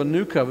speaking of a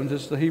new covenant,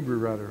 it's the Hebrew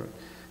writer.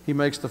 He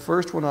makes the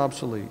first one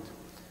obsolete,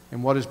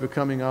 and what is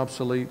becoming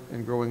obsolete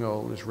and growing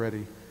old is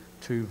ready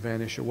to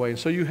vanish away. And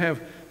so you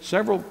have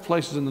several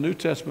places in the New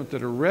Testament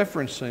that are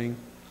referencing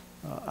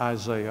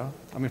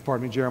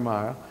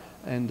Jeremiah,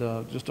 and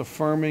just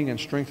affirming and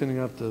strengthening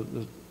up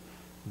the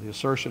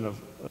assertion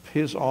of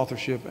his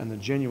authorship and the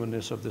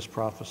genuineness of this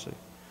prophecy.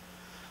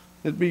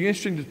 It'd be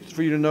interesting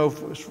for you to know,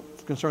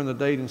 concerning the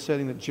date and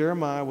setting, that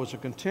Jeremiah was a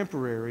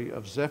contemporary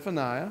of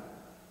Zephaniah,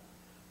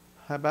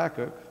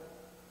 Habakkuk,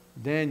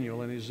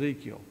 Daniel, and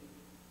Ezekiel.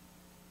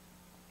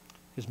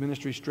 His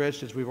ministry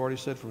stretched, as we've already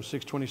said, from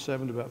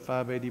 627 to about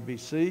 580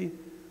 BC.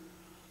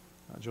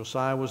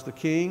 Josiah was the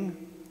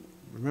king.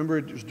 Remember,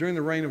 it was during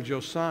the reign of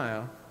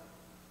Josiah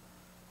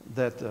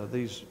that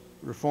these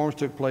reforms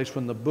took place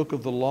when the book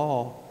of the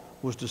law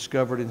was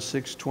discovered in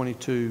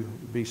 622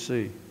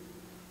 BC.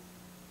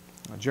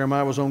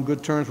 Jeremiah was on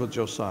good terms with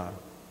Josiah,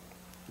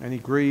 and he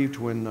grieved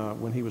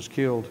when he was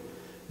killed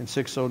in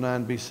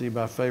 609 BC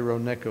by Pharaoh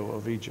Necho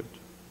of Egypt.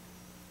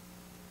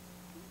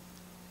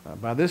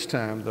 By this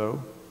time,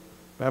 though,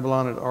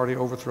 Babylon had already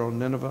overthrown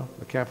Nineveh,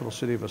 the capital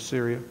city of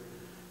Assyria.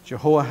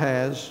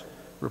 Jehoahaz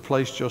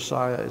replaced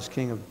Josiah as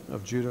king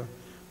of Judah,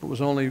 but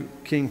was only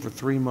king for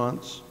 3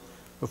 months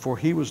before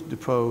he was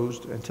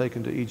deposed and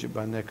taken to Egypt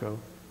by Necho.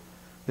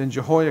 Then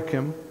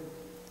Jehoiakim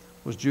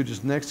was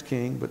Judah's next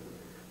king, but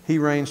he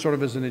reigned sort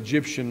of as an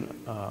Egyptian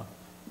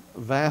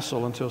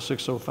vassal until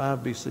 605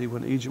 BC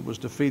when Egypt was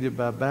defeated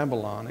by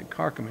Babylon at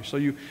Carchemish.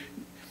 So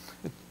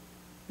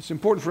it's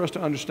important for us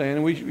to understand,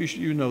 and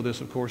you know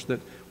this, of course, that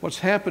what's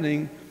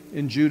happening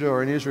in Judah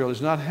or in Israel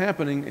is not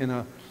happening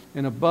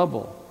in a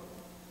bubble.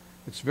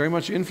 It's very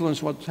much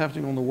influenced what's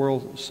happening on the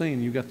world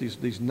scene. You've got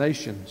these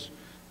nations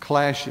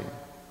clashing.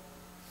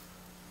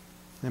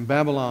 And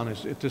Babylon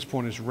at this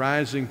point is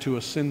rising to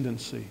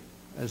ascendancy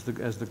as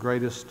the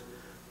greatest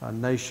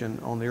nation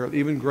on the earth,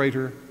 even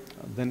greater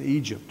than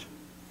Egypt,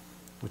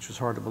 which was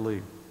hard to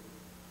believe.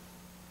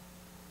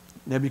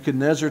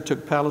 Nebuchadnezzar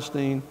took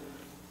Palestine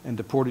and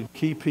deported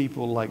key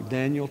people like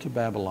Daniel to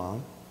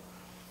Babylon.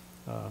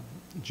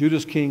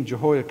 Judah's king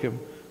Jehoiakim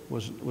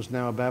was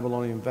now a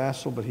Babylonian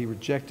vassal, but he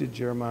rejected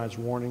Jeremiah's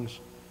warnings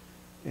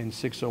in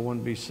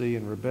 601 BC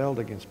and rebelled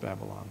against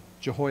Babylon.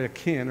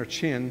 Jehoiakim, or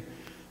Chin,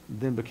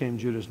 then became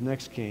Judah's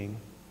next king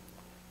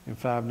in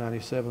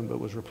 597, but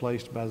was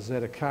replaced by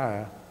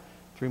Zedekiah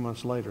 3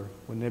 months later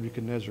when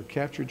Nebuchadnezzar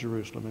captured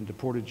Jerusalem and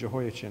deported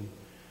Jehoiachin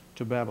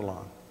to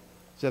Babylon.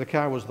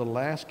 Zedekiah was the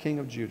last king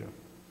of Judah,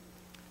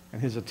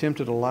 and his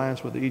attempted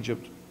alliance with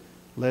Egypt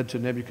led to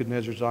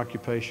Nebuchadnezzar's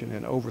occupation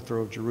and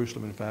overthrow of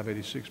Jerusalem in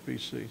 586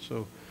 BC.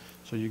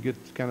 So you get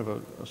kind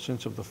of a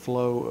sense of the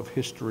flow of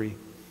history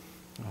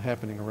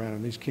happening around.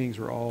 And these kings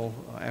were all,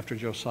 after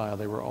Josiah,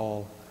 they were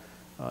all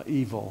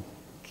evil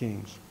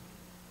kings.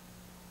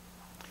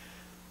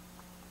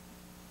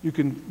 You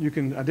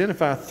can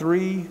identify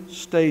 3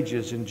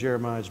 stages in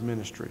Jeremiah's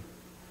ministry.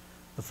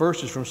 The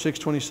first is from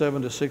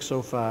 627 to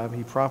 605.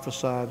 He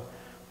prophesied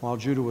while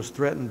Judah was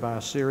threatened by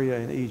Assyria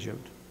and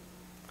Egypt.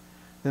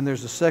 Then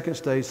there's the second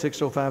stage,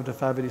 605 to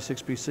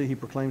 586 BC. He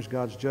proclaims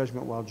God's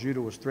judgment while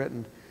Judah was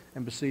threatened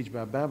and besieged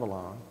by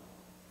Babylon.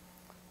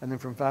 And then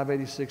from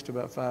 586 to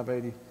about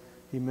 580,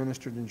 he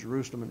ministered in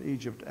Jerusalem and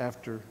Egypt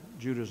after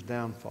Judah's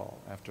downfall,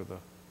 after the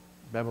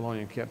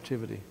Babylonian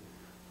captivity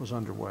was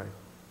underway.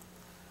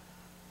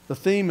 The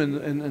theme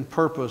and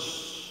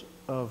purpose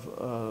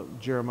of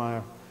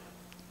Jeremiah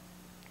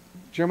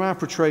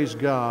portrays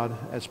God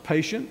as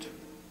patient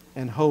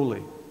and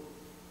holy.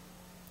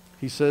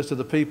 He says to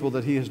the people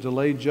that he has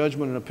delayed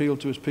judgment and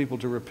appealed to his people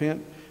to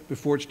repent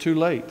before it's too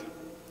late.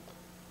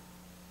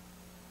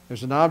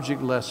 There's an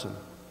object lesson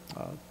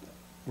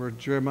where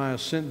Jeremiah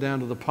is sent down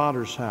to the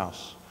potter's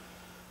house.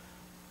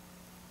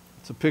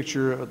 It's a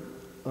picture,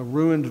 a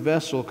ruined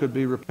vessel could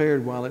be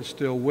repaired while it's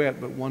still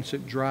wet, but once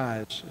it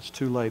dries, it's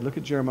too late. Look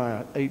at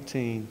Jeremiah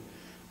 18,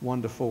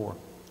 1-4.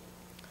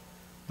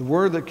 The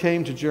word that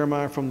came to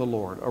Jeremiah from the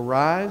Lord: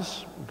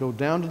 arise, go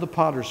down to the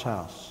potter's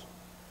house,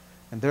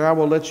 and there I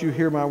will let you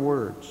hear my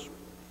words.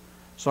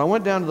 So I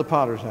went down to the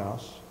potter's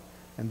house,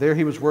 and there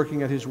he was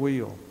working at his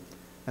wheel.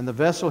 And the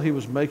vessel he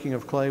was making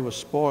of clay was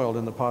spoiled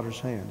in the potter's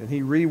hand. And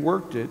he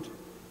reworked it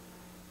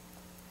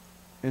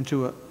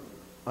into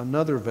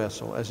another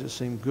vessel as it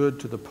seemed good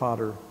to the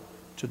potter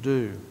to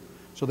do.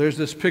 So there's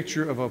this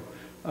picture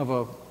of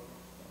a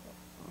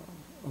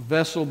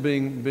vessel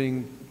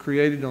being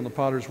created on the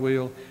potter's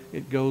wheel.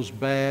 It goes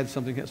bad,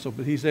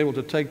 but he's able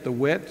to take the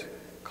wet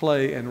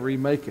clay and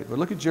remake it. But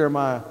look at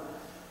Jeremiah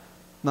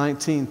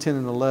 19, 10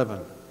 and 11.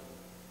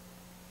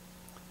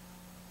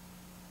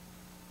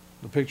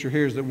 The picture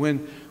here is that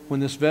when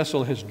this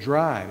vessel has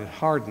dried, it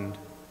hardened,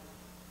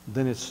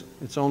 then it's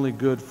only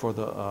good for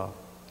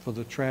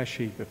the trash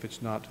heap if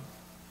it's not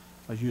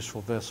a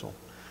useful vessel.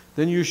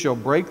 Then you shall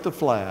break the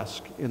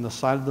flask in the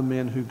sight of the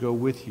men who go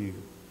with you,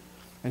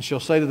 and shall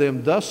say to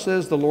them, thus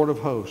says the Lord of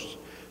hosts,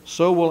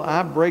 so will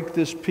I break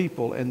this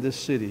people and this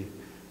city,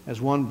 as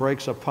one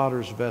breaks a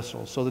potter's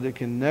vessel, so that it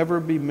can never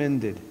be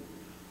mended.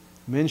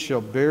 Men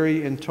shall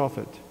bury in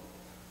Tophet,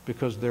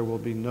 because there will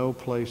be no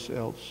place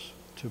else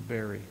to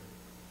bury.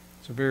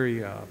 It's a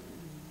very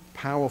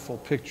powerful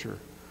picture,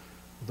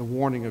 the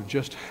warning of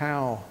just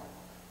how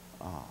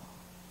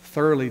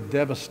thoroughly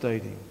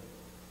devastating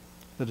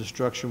the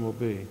destruction will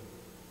be.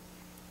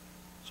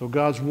 So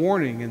God's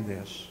warning in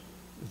this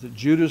is that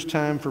Judah's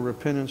time for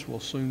repentance will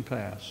soon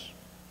pass.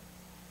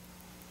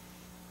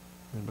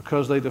 And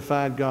because they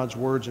defied God's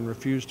words and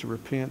refused to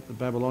repent, the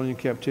Babylonian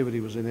captivity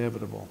was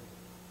inevitable.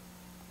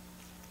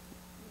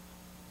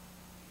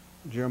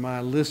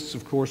 Jeremiah lists,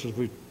 of course, as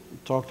we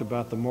talked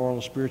about, the moral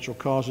and spiritual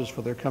causes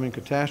for their coming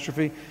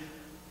catastrophe,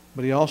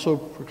 but he also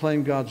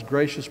proclaimed God's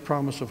gracious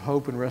promise of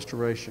hope and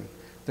restoration.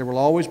 There will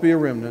always be a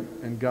remnant,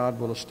 and God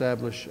will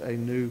establish a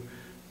new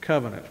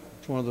covenant.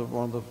 It's one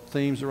of the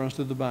themes that runs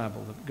through the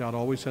Bible, that God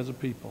always has a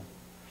people.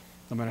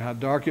 No matter how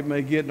dark it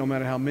may get, no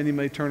matter how many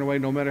may turn away,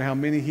 no matter how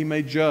many He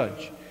may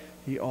judge,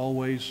 He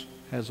always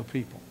has a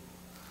people.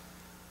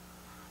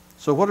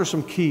 So what are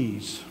some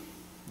keys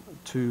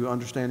to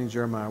understanding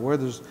Jeremiah? Well,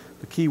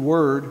 the key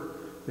word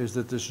is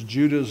that this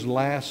Judah's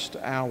last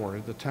hour,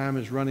 the time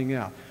is running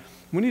out.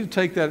 We need to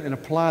take that and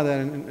apply that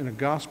in a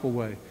gospel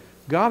way.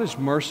 God is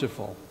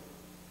merciful,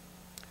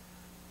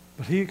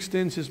 but He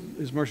extends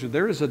His mercy.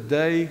 There is a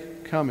day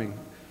coming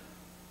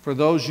for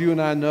those you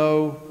and I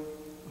know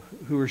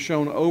who are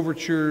shown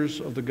overtures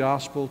of the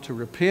gospel to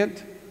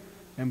repent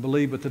and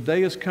believe. But the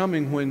day is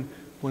coming when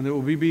it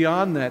will be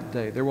beyond that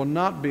day. There will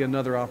not be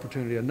another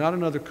opportunity, not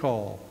another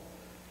call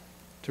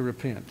to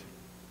repent,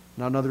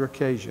 not another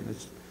occasion.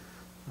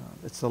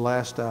 It's the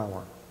last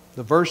hour.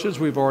 The verses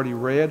we've already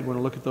read. We're going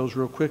to look at those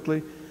real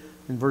quickly.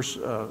 In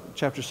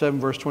chapter 7,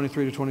 verse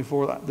 23 to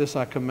 24, this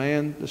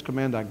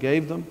command I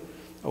gave them.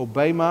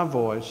 Obey my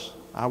voice.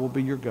 I will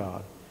be your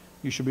God.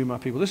 You shall be my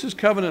people. This is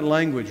covenant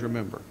language,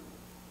 remember.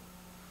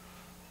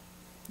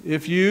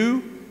 If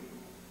you,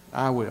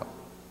 I will.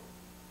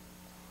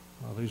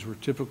 These were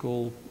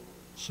typical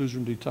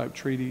suzerainty type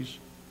treaties.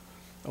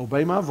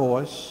 Obey my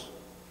voice.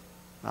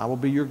 I will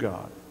be your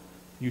God.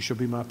 You shall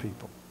be my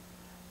people.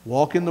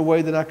 Walk in the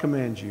way that I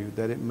command you,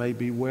 that it may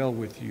be well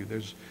with you.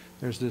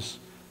 There's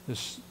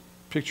this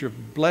picture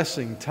of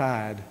blessing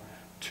tied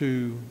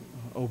to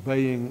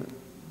obeying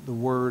the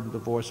word, the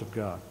voice of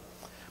God.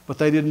 But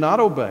they did not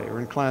obey or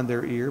incline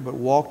their ear, but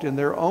walked in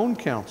their own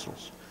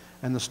counsels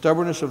and the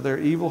stubbornness of their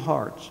evil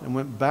hearts, and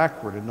went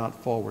backward and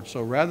not forward.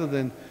 So rather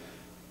than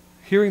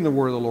hearing the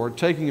word of the Lord,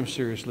 taking Him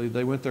seriously,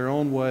 they went their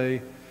own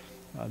way,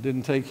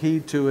 didn't take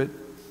heed to it,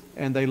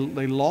 and they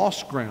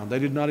lost ground. They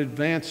did not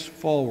advance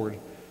forward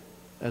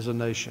as a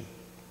nation.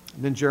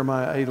 And then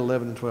Jeremiah 8,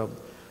 11 and 12.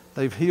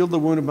 They've healed the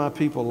wound of my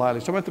people lightly.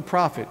 It's talking about the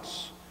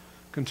prophets,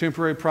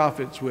 contemporary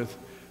prophets with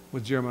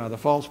Jeremiah, the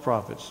false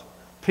prophets.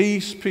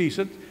 Peace, peace.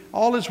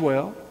 All is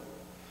well.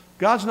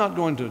 God's not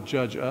going to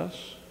judge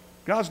us.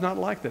 God's not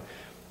like that.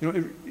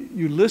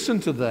 You listen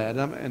to that,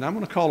 and I'm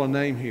going to call a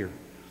name here.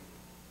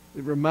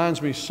 It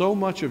reminds me so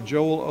much of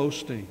Joel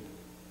Osteen.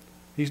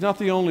 He's not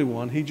the only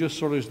one. He just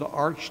sort of is the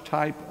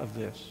archetype of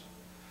this.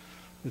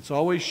 It's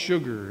always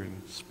sugar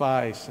and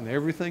spice and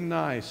everything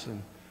nice.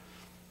 And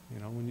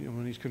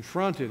when he's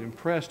confronted and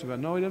pressed about,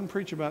 no, he doesn't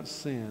preach about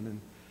sin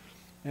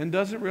and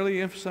doesn't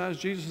really emphasize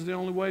Jesus is the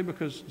only way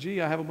because,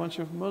 I have a bunch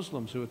of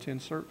Muslims who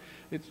attend service.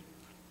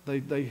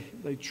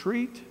 They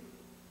treat,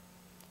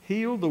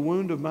 heal the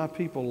wound of my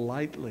people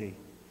lightly,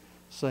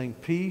 saying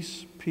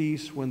peace,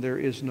 peace when there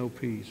is no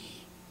peace.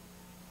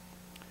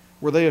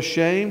 Were they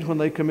ashamed when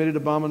they committed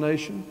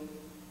abomination?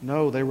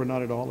 No, they were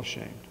not at all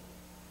ashamed.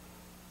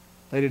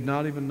 They did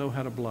not even know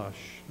how to blush.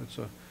 It's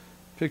a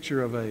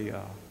picture of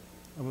a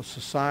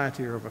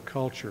society or of a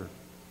culture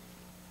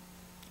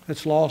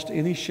that's lost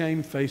any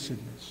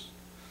shamefacedness.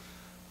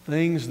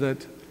 Things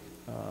that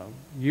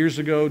years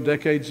ago,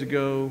 decades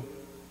ago,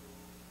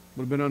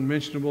 would have been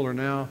unmentionable are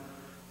now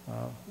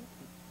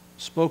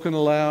spoken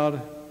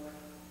aloud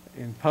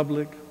in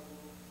public,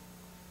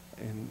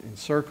 in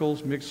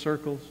circles, mixed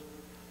circles,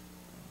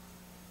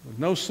 with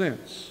no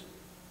sense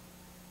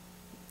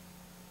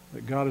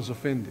that God is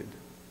offended.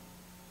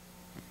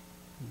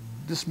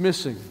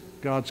 Dismissing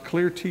God's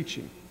clear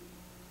teaching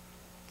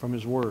from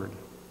His Word.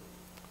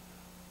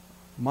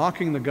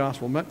 Mocking the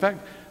gospel. In fact,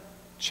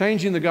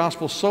 changing the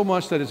gospel so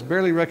much that it's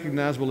barely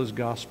recognizable as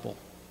gospel.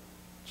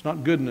 It's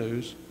not good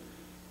news.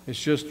 It's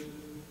just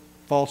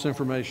false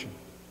information.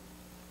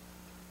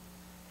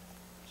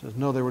 It says,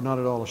 no, they were not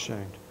at all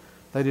ashamed.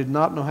 They did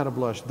not know how to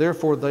blush.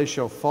 Therefore they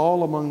shall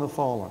fall among the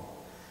fallen.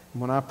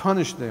 And when I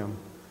punish them,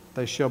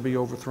 they shall be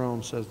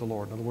overthrown, says the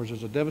Lord. In other words,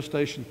 there's a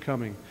devastation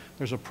coming.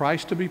 There's a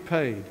price to be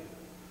paid.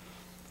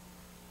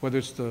 Whether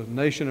it's the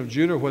nation of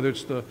Judah, whether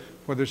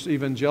it's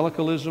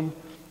evangelicalism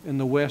in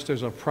the West,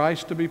 there's a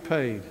price to be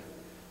paid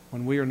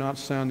when we are not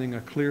sounding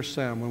a clear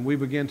sound, when we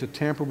begin to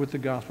tamper with the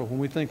gospel, when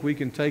we think we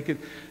can take it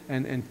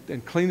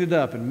and clean it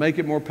up and make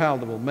it more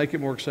palatable, make it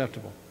more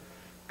acceptable.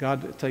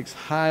 God takes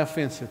high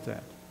offense at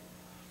that.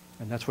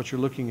 And that's what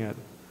you're looking at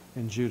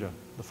in Judah.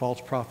 The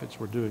false prophets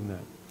were doing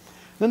that.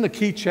 Then the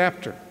key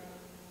chapter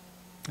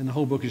in the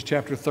whole book is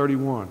chapter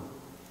 31.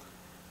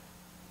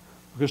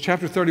 Because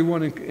chapter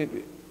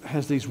 31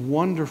 has these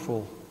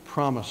wonderful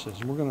promises.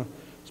 And we're going to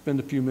spend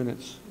a few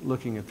minutes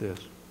looking at this.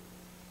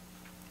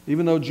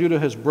 Even though Judah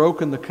has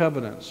broken the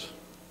covenants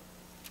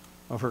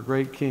of her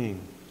great king,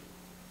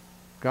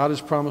 God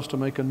has promised to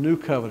make a new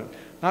covenant.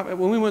 Now,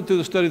 when we went through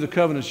the study of the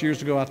covenants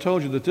years ago, I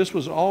told you that this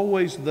was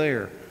always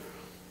there.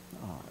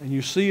 And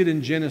you see it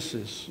in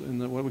Genesis,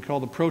 in what we call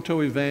the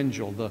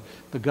proto-evangel,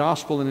 the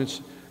gospel in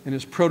its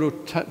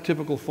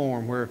prototypical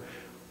form, where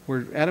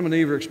Adam and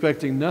Eve are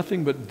expecting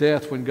nothing but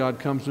death when God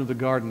comes into the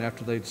garden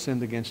after they'd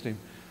sinned against Him.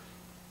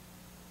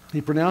 He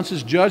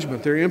pronounces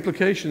judgment. There are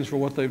implications for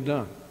what they've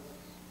done.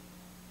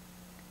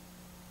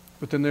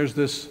 But then there's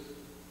this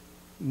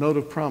note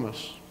of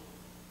promise.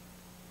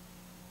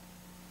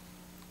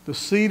 The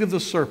seed of the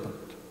serpent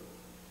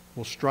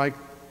will strike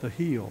the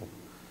heel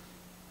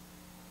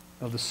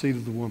of the seed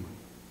of the woman.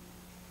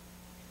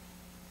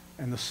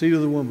 And the seed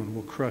of the woman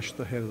will crush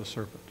the head of the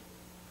serpent.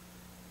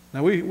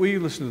 Now we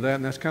listen to that,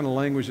 and that's kind of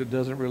language that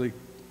doesn't really,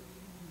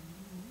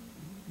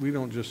 we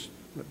don't just,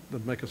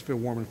 that make us feel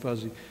warm and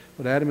fuzzy.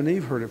 But Adam and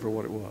Eve heard it for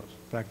what it was.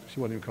 In fact, she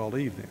wasn't even called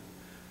Eve then.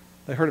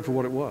 They heard it for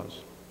what it was.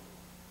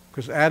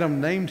 Because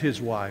Adam named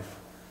his wife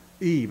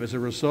Eve as a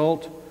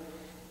result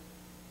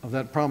of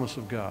that promise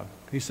of God.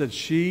 He said,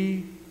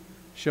 she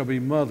shall be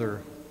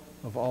mother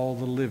of all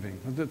the living.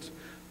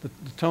 The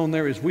tone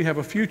there is we have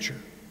a future.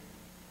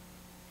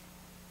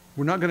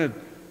 We're not going to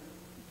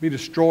be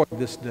destroyed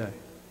this day.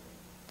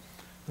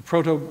 The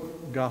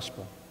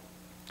proto-gospel.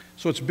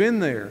 So it's been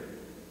there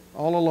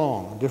all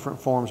along, in different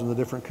forms in the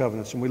different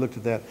covenants, and we looked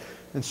at that.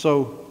 And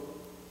so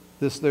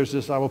there's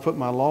this, I will put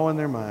my law in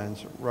their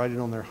minds, write it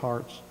on their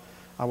hearts.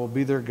 I will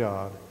be their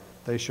God.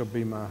 They shall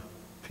be my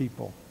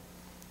people.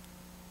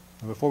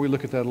 And before we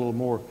look at that a little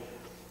more,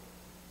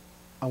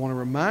 I want to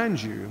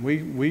remind you, and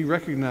we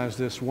recognize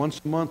this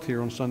once a month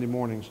here on Sunday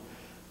mornings,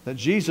 that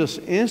Jesus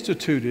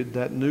instituted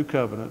that new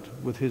covenant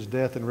with his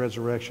death and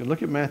resurrection.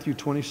 Look at Matthew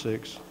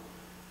 26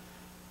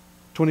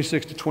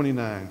 to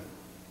 29.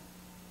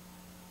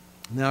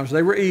 Now, as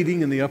they were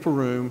eating in the upper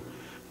room,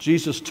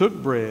 Jesus took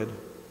bread,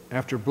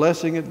 after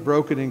blessing it,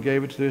 broke it, and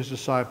gave it to his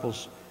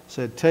disciples,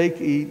 said, "Take,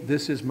 eat,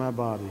 this is my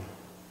body."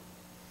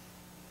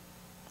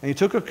 And he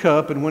took a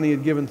cup, and when he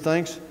had given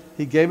thanks,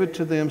 he gave it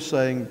to them,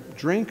 saying,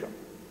 Drink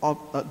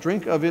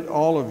of it,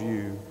 all of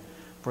you,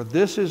 for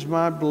this is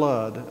my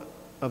blood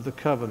of the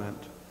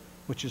covenant,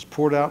 which is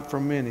poured out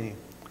for many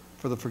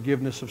for the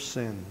forgiveness of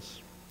sins.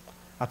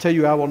 I tell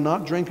you, I will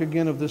not drink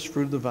again of this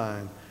fruit of the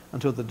vine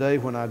until the day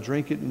when I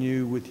drink it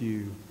new with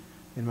you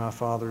in my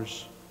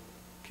Father's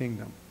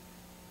kingdom.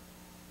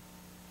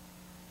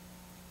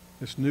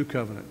 This new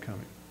covenant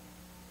coming.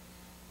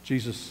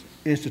 Jesus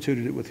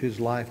instituted it with his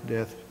life,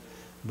 death,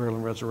 burial,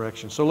 and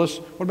resurrection. So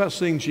what about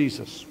seeing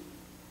Jesus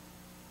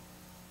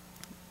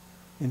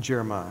in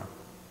Jeremiah?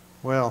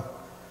 Well,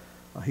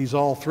 he's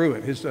all through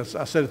it. As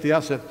I said at the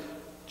outset,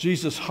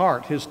 Jesus'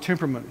 heart, his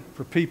temperament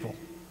for people,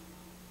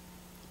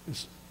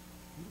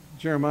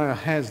 Jeremiah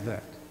has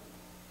that.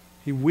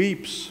 He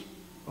weeps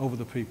over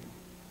the people,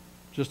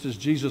 just as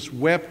Jesus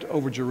wept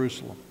over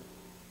Jerusalem.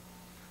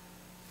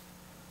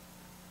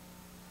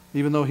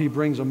 Even though he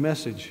brings a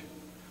message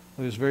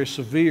that is very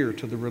severe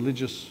to the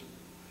religious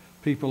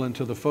people and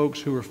to the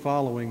folks who are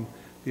following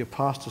the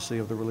apostasy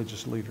of the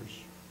religious leaders.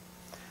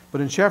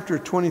 But in chapter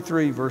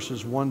 23,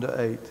 verses 1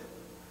 to 8,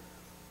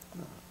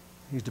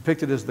 he's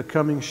depicted as the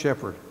coming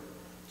shepherd.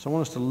 So I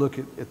want us to look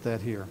at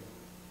that here.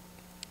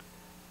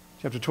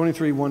 Chapter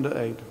 23, 1 to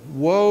 8.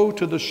 Woe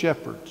to the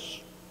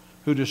shepherds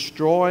who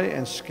destroy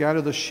and scatter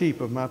the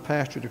sheep of my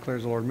pasture,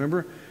 declares the Lord.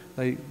 Remember,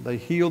 they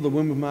heal the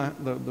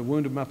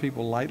wound of my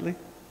people lightly.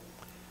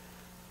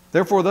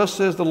 Therefore, thus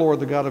says the Lord,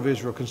 the God of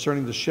Israel,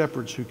 concerning the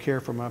shepherds who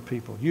care for my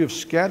people. You have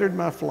scattered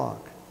my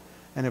flock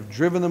and have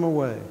driven them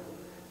away,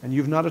 and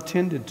you have not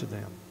attended to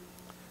them.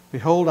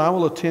 Behold, I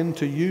will attend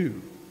to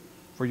you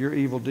for your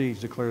evil deeds,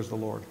 declares the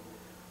Lord.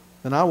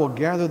 Then I will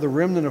gather the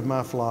remnant of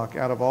my flock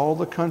out of all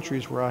the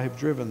countries where I have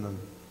driven them,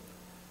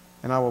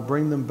 and I will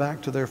bring them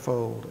back to their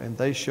fold, and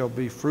they shall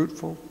be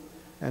fruitful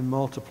and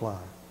multiply.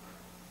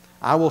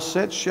 I will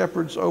set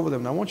shepherds over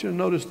them. Now I want you to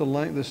notice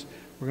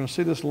we're going to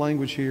see this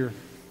language here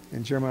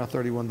in Jeremiah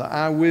 31, the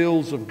I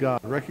wills of God.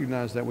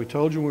 Recognize that. We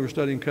told you when we were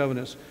studying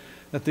covenants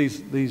that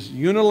these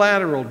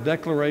unilateral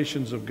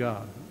declarations of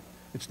God,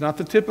 it's not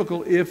the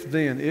typical if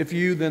then, if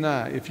you then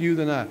I, if you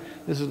then I.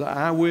 This is the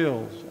I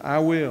wills, I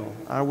will,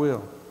 I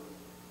will.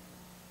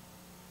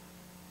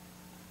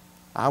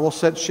 I will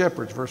set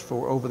shepherds, verse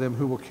 4, over them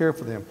who will care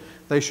for them.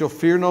 They shall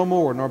fear no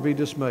more, nor be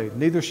dismayed.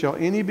 Neither shall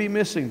any be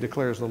missing,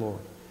 declares the Lord.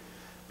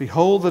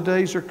 Behold, the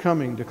days are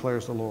coming,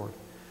 declares the Lord,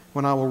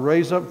 when I will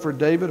raise up for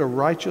David a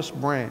righteous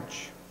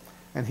branch,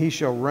 and he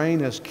shall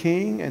reign as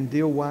king and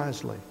deal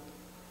wisely,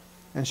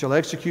 and shall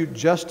execute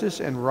justice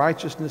and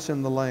righteousness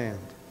in the land.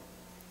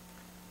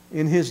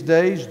 In his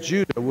days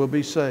Judah will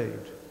be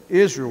saved,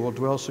 Israel will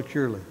dwell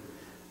securely,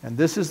 and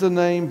this is the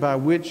name by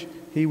which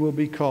he will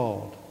be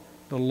called,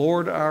 the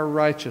Lord our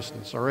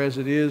righteousness, or as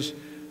it is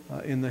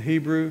in the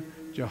Hebrew,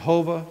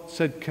 Jehovah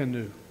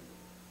Tzedkenu.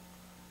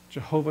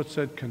 Jehovah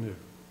Tzedkenu.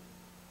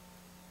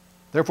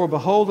 Therefore,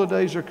 behold, the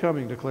days are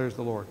coming, declares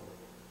the Lord,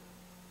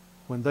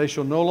 when they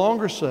shall no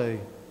longer say,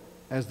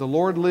 as the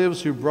Lord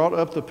lives who brought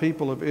up the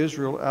people of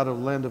Israel out of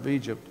the land of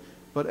Egypt,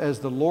 but as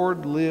the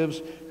Lord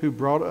lives who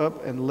brought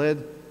up and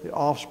led the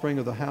offspring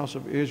of the house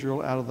of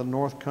Israel out of the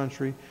north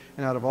country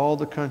and out of all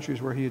the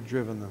countries where he had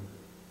driven them.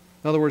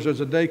 In other words, there's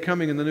a day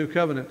coming in the new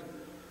covenant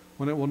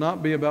when it will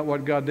not be about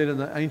what God did in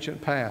the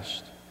ancient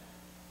past.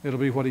 It'll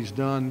be what he's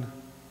done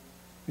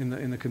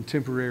in the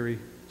contemporary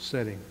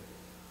setting.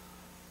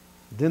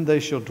 Then they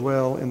shall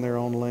dwell in their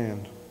own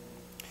land.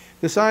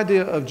 This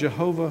idea of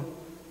Jehovah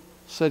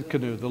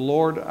Tzedkenu, the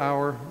Lord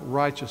our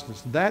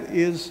righteousness, that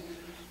is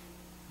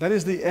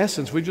the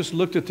essence. We just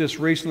looked at this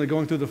recently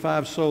going through the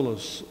 5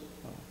 solas.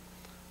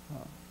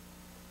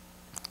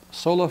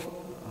 sola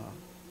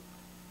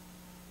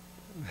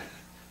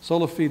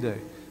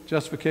fide,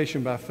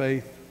 justification by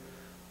faith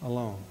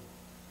alone.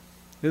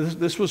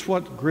 This was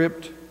what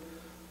gripped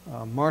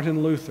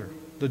Martin Luther.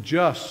 The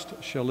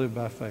just shall live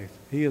by faith.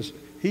 He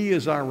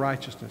is our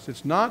righteousness.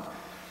 It's not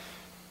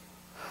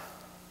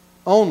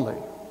only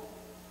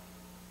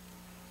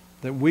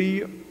that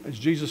we, as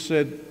Jesus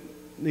said,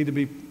 need to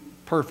be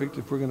perfect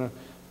if we're going to,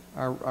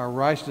 our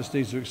righteousness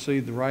needs to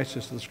exceed the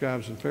righteousness of the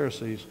scribes and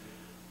Pharisees.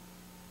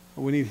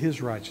 But we need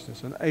His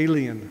righteousness, an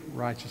alien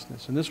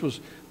righteousness. And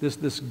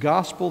this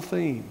gospel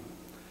theme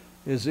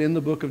is in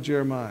the book of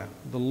Jeremiah.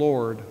 The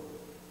Lord,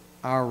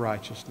 our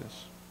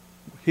righteousness.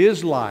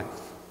 His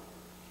life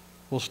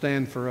will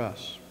stand for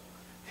us.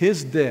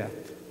 His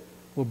death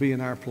will be in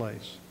our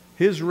place.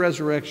 His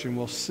resurrection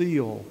will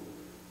seal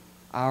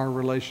our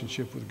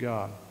relationship with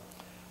God.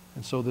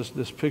 And so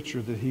this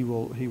picture that He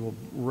will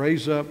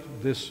raise up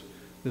this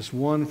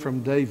one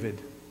from David,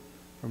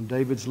 from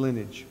David's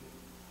lineage.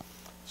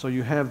 So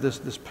you have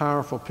this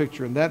powerful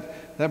picture. And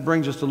that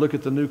brings us to look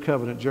at the new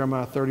covenant,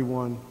 Jeremiah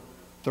 31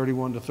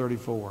 to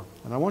 34.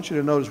 And I want you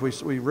to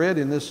notice we read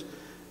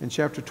in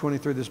chapter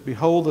 23, this,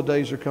 behold, the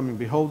days are coming.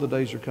 Behold, the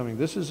days are coming.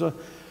 This is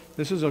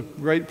a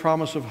great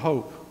promise of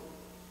hope.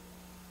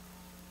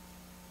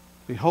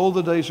 Behold,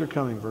 the days are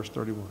coming, verse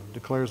 31,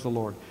 declares the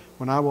Lord,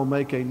 when I will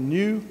make a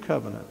new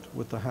covenant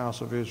with the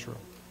house of Israel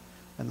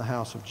and the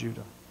house of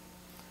Judah.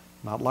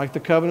 Not like the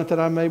covenant that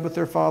I made with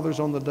their fathers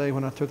on the day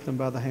when I took them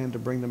by the hand to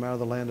bring them out of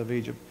the land of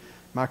Egypt.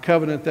 My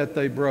covenant that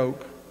they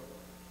broke,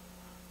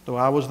 though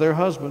I was their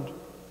husband,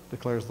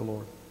 declares the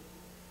Lord.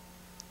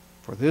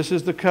 For this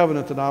is the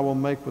covenant that I will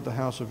make with the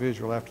house of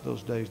Israel after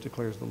those days,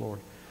 declares the Lord.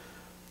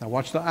 Now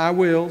watch the I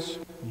wills,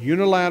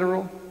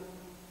 unilateral.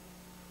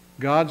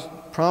 God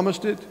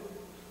promised it,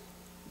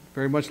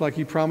 very much like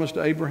He promised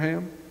to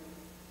Abraham.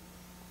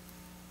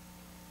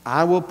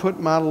 I will put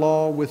my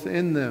law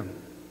within them.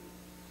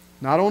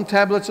 Not on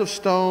tablets of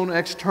stone,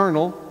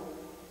 external,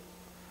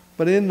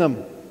 but in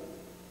them.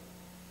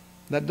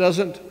 That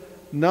doesn't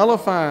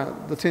nullify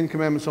the Ten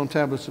Commandments on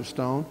tablets of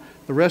stone.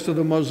 The rest of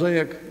the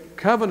Mosaic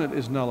covenant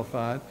is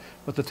nullified,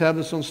 but the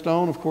tablets on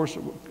stone, of course,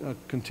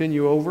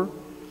 continue over.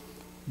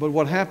 But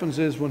what happens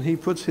is when He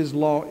puts His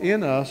law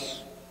in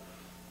us,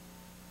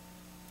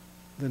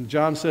 then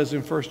John says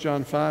in 1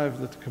 John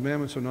 5 that the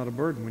commandments are not a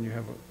burden when you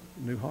have a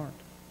new heart.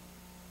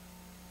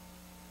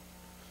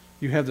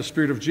 You have the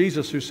Spirit of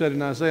Jesus who said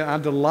in Isaiah,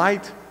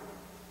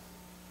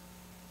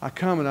 I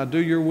come and I do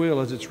your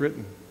will as it's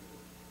written.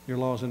 Your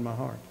law is in my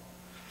heart.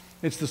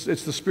 It's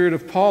the Spirit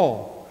of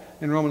Paul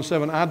in Romans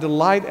 7. I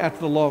delight after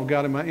the law of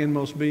God in my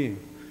inmost being.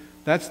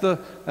 That's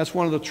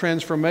one of the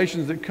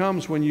transformations that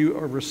comes when you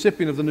are a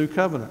recipient of the new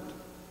covenant.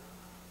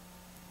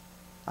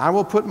 I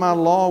will put my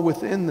law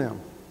within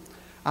them.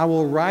 I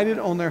will write it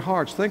on their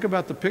hearts. Think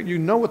about the picture. You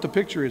know what the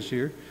picture is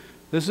here.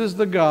 This is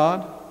the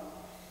God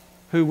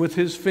who with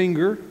His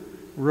finger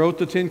wrote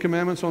the Ten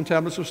Commandments on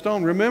tablets of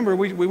stone. Remember,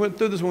 we went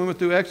through this when we went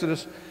through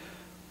Exodus.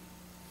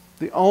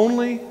 The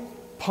only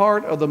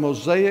part of the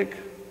Mosaic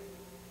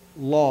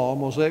law,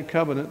 Mosaic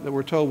covenant that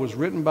we're told was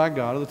written by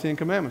God are the Ten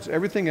Commandments.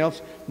 Everything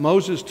else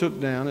Moses took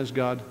down as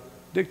God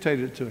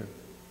dictated it to him.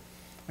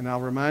 And I'll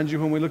remind you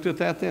when we looked at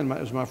that then, it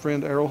was my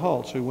friend Errol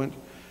Haltz who went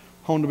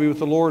home to be with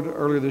the Lord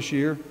earlier this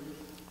year.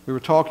 We were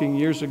talking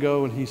years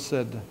ago and he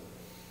said,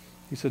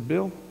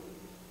 Bill,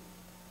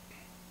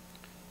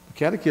 the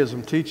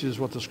Catechism teaches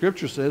what the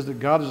Scripture says, that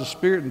God is a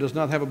spirit and does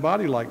not have a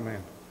body like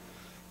man.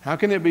 How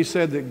can it be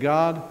said that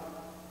God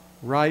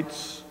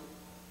writes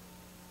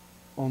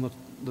on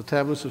the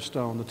tablets of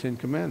stone the Ten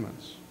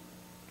Commandments?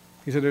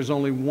 He said there's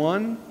only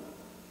one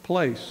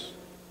place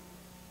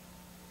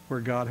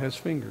where God has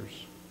fingers,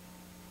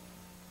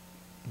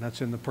 and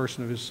that's in the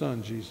person of His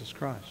Son, Jesus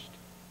Christ.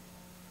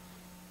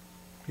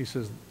 He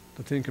says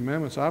the Ten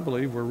Commandments, I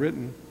believe, were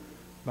written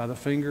by the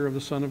finger of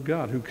the Son of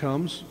God, who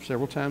comes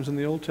several times in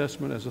the Old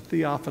Testament as a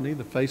theophany,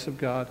 the face of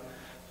God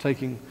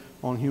taking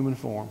on human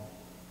form.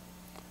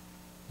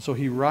 So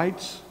He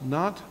writes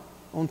not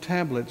on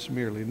tablets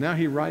merely. Now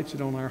He writes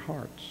it on our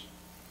hearts.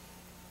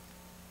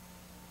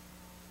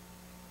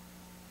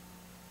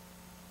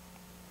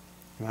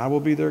 And I will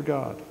be their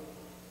God,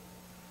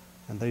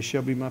 and they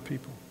shall be my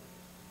people.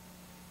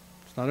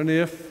 It's not an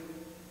if,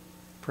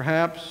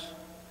 perhaps,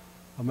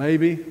 a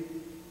maybe,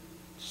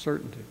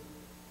 certainty.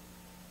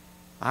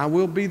 I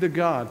will be the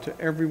God to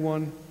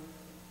everyone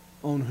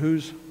on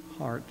whose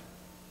heart,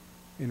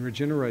 in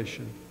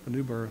regeneration, a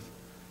new birth,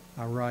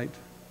 I write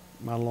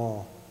my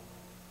law.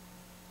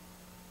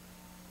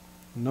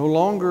 No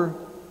longer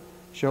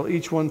shall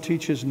each one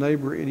teach his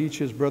neighbor and each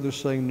his brother,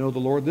 saying, know the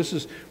Lord. This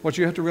is what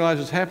you have to realize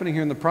is happening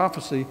here in the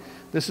prophecy.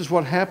 This is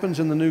what happens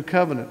in the new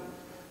covenant.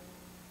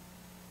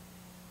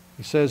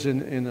 He says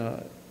in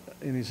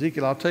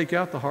Ezekiel, I'll take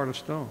out the heart of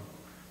stone,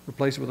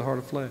 replace it with a heart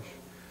of flesh.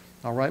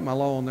 I'll write my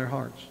law on their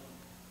hearts.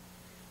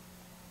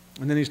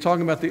 And then he's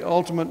talking about the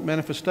ultimate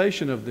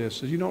manifestation of this.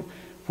 So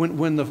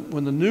when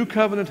the new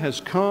covenant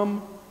has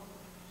come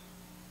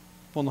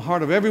upon the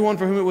heart of everyone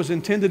for whom it was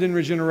intended in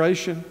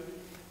regeneration,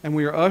 and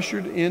we are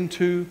ushered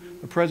into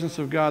the presence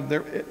of God,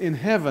 there in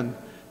heaven,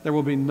 there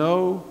will be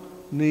no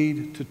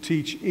need to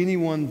teach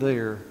anyone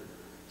there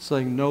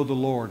saying, "Know the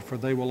Lord," for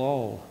they will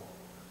all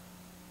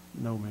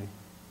know me,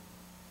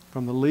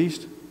 from the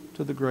least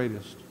to the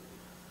greatest.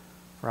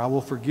 For I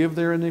will forgive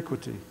their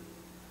iniquity,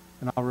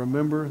 and I'll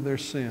remember their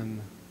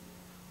sin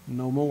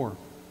no more.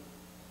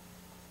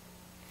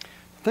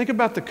 Think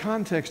about the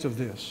context of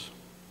this.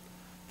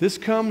 This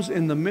comes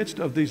in the midst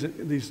of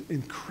these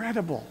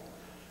incredible,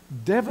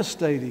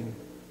 devastating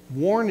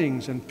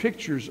warnings and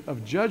pictures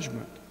of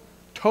judgment,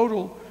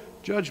 total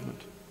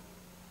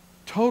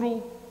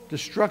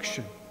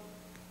destruction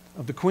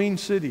of the Queen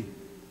City,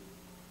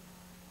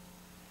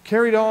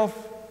 carried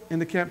off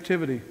into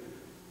captivity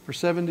for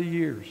 70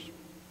 years.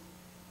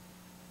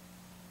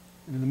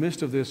 And in the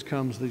midst of this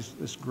comes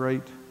this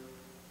great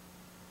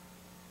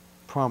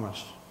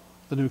promise,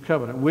 the new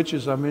covenant, which,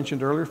 as I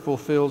mentioned earlier,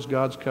 fulfills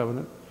God's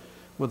covenant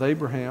with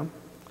Abraham,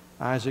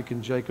 Isaac,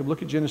 and Jacob.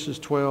 Look at Genesis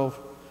 12,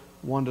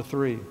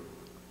 1-3.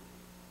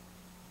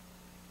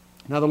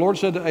 Now the Lord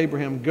said to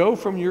Abraham, "Go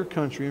from your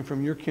country and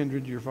from your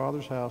kindred, your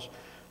father's house,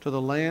 to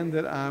the land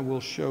that I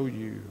will show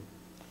you.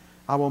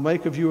 I will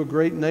make of you a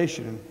great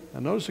nation." Now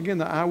notice again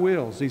the I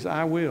wills, these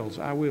I wills.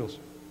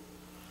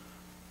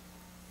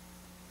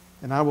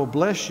 "And I will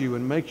bless you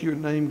and make your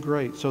name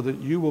great, so that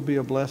you will be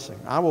a blessing.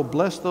 I will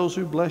bless those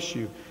who bless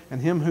you,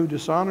 and him who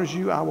dishonors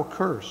you I will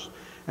curse.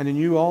 And in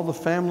you all the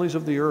families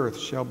of the earth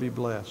shall be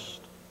blessed."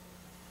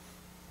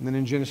 And then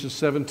in Genesis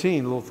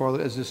 17, a little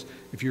farther, as this,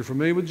 if you're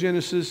familiar with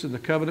Genesis and the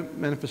covenant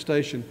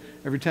manifestation,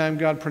 every time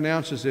God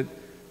pronounces it,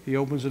 he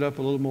opens it up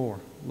a little more.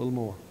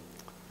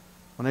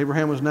 "When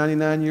Abraham was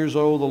 99 years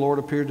old, the Lord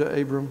appeared to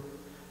Abram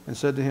and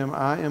said to him,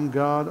 I am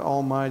God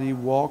Almighty,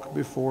 walk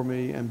before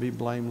me and be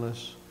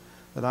blameless,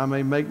 that I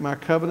may make my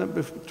covenant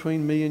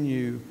between me and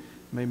you,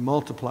 may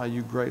multiply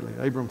you greatly."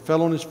 Abram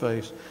fell on his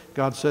face.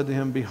 God said to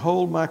him,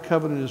 "Behold, my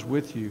covenant is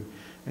with you,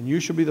 and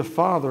you shall be the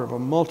father of a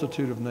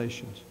multitude of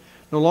nations.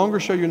 No longer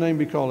shall your name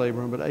be called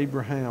Abram, but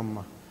Abraham,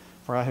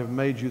 for I have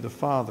made you the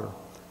father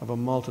of a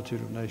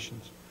multitude of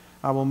nations.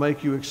 I will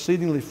make you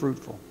exceedingly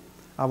fruitful.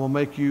 I will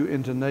make you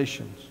into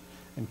nations,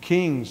 and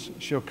kings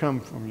shall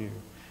come from you.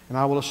 And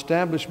I will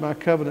establish my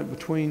covenant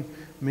between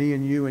me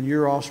and you and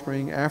your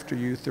offspring after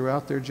you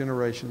throughout their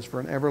generations for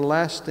an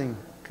everlasting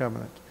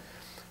covenant,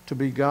 to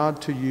be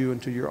God to you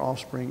and to your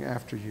offspring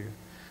after you.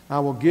 I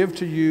will give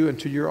to you and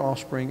to your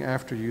offspring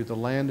after you the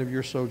land of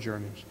your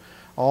sojournings,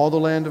 all the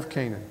land of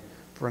Canaan,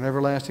 for an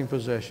everlasting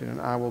possession, and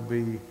I will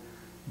be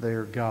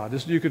their God."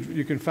 You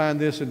can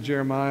find this in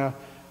Jeremiah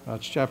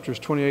it's chapters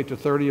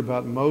 28-30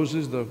 about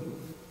Moses, the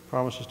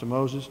promises to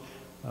Moses.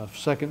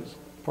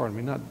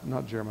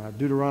 Not Jeremiah,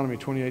 Deuteronomy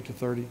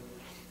 28-30.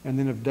 And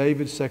then of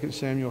David, 2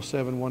 Samuel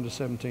 7,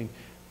 1-17.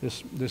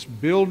 This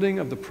building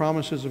of the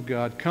promises of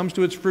God comes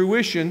to its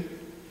fruition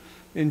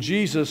in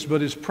Jesus,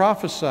 but is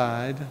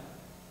prophesied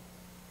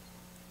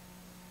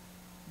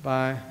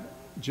by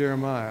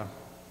Jeremiah,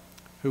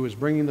 who is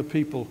bringing the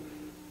people.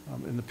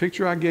 In the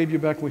picture I gave you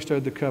back when we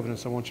studied the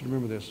covenants, I want you to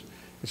remember this.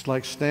 It's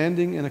like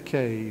standing in a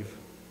cave,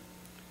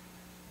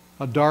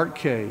 a dark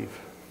cave.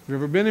 If you've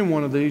ever been in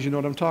one of these, you know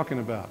what I'm talking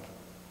about.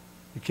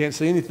 You can't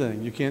see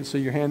anything. You can't see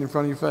your hand in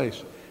front of your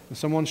face. And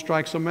someone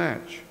strikes a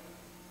match.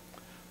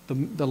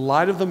 The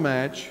light of the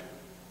match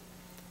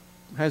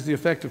has the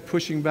effect of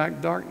pushing back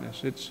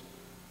darkness.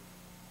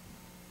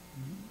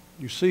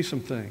 You see some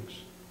things.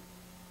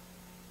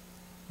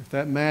 If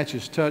that match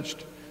is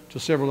touched to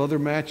several other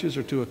matches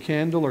or to a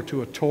candle or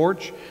to a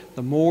torch,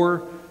 the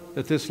more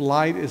that this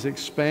light is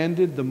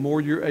expanded, the more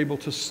you're able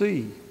to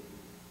see.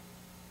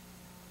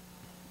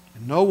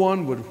 And no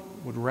one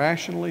would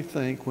rationally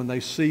think, when they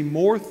see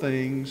more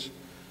things,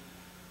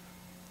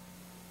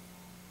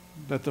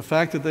 that the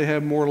fact that they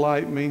have more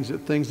light means that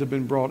things have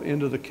been brought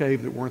into the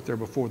cave that weren't there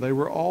before. They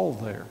were all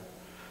there.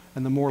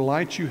 And the more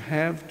light you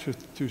have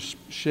to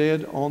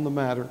shed on the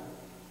matter,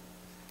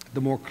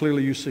 the more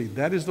clearly you see.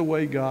 That is the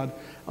way God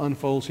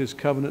unfolds his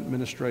covenant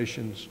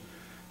ministrations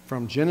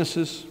from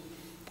Genesis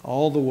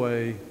all the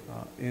way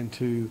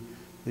into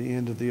the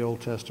end of the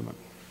Old Testament.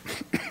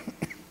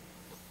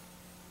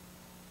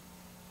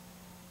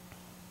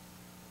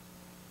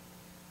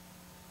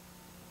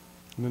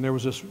 And then there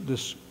was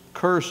this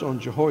curse on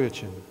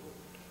Jehoiachin.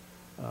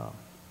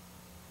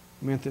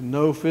 Meant that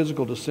no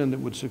physical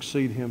descendant would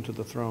succeed him to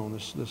the throne,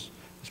 this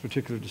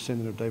particular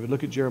descendant of David.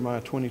 Look at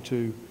Jeremiah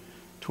 22,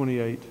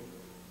 28,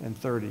 and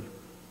 30.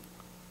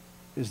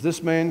 Is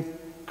this man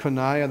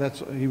Coniah?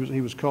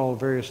 He was called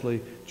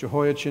variously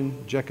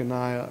Jehoiachin,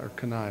 Jeconiah, or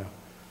Coniah.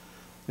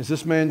 Is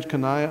this man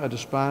Coniah a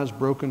despised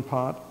broken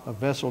pot, a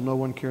vessel no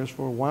one cares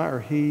for? Why are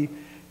he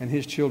and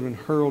his children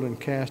hurled and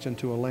cast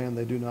into a land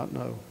they do not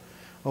know?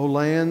 O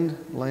land,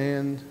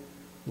 land,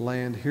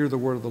 land, hear the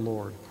word of the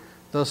Lord.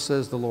 Thus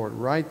says the Lord,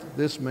 write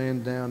this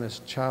man down as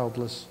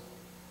childless,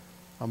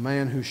 a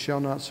man who shall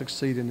not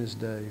succeed in his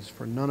days,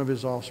 for none of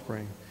his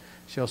offspring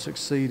shall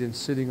succeed in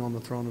sitting on the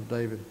throne of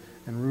David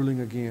and ruling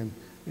again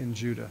in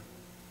Judah.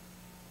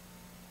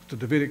 The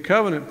Davidic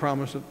covenant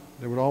promised that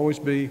there would always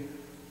be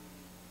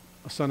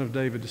a son of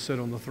David to sit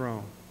on the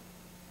throne.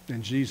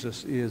 And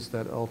Jesus is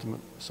that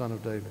ultimate son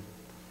of David.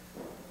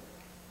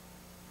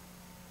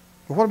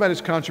 But what about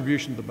his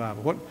contribution to the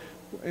Bible? What,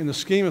 in the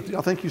scheme of,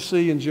 I think you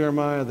see in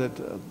Jeremiah that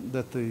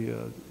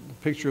the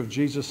picture of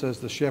Jesus as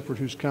the shepherd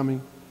who's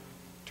coming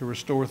to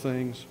restore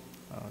things.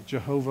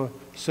 Jehovah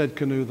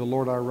Tsidkenu, the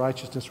Lord our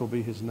righteousness will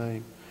be his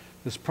name.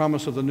 This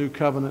promise of the new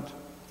covenant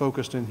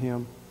focused in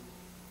him.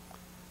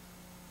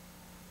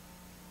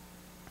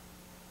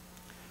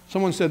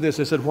 Someone said this,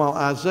 they said, while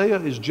Isaiah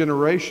is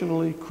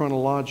generationally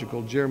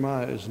chronological,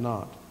 Jeremiah is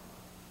not.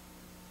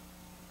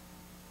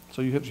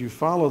 So you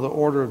follow the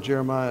order of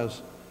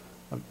Jeremiah's,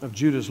 of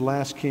Judah's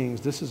last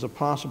kings. This is a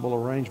possible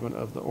arrangement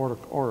of the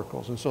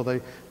oracles. And so they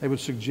would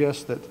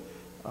suggest that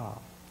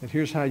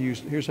here's how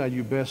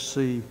you best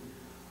see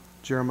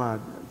Jeremiah.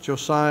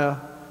 Josiah,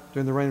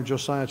 during the reign of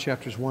Josiah,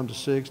 chapters 1 to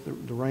 6.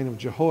 The reign of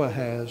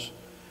Jehoahaz,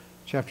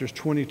 chapters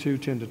 22,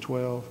 10 to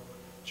 12.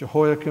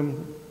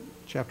 Jehoiakim,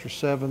 chapter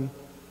 7.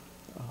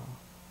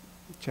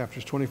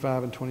 Chapters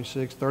 25 and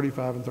 26,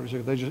 35 and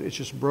 36. It's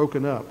just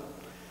broken up.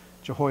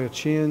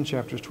 Jehoiachin,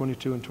 chapters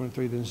 22 and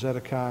 23, then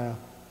Zedekiah,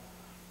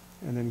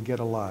 and then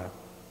Gedaliah.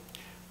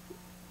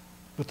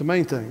 But the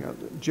main thing,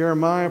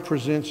 Jeremiah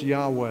presents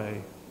Yahweh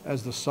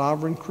as the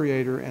sovereign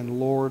creator and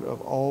Lord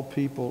of all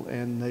people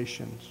and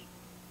nations.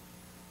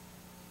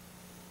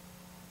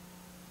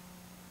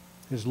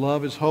 His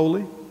love is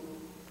holy,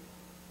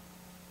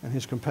 and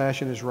his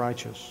compassion is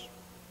righteous.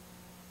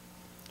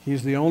 He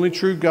is the only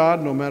true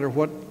God, no matter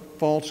what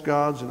false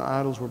gods and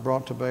idols were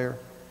brought to bear.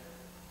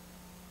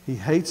 He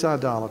hates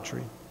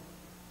idolatry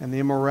and the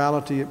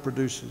immorality it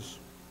produces.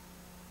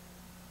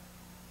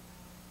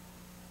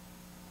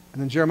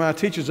 And then Jeremiah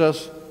teaches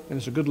us, and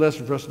it's a good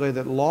lesson for us today,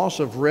 that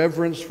loss of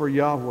reverence for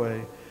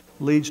Yahweh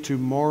leads to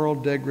moral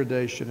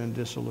degradation and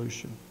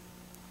dissolution.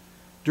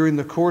 During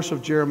the course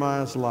of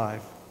Jeremiah's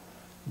life,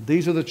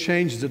 these are the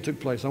changes that took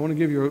place. I want to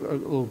give you a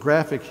little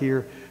graphic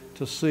here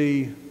to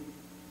see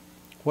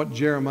what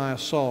Jeremiah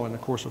saw in the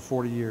course of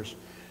 40 years.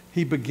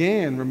 He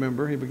began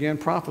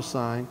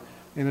prophesying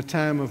in a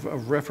time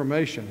of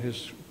reformation,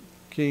 his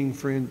king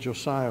friend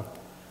Josiah.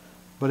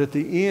 But at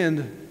the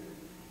end,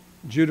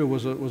 Judah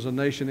was a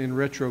nation in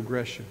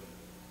retrogression.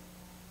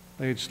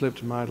 They had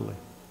slipped mightily.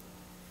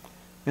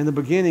 In the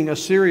beginning,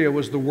 Assyria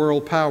was the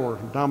world power,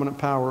 dominant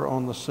power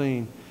on the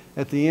scene.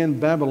 At the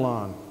end,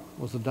 Babylon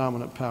was the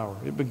dominant power.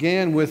 It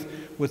began with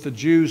the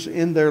Jews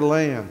in their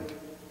land.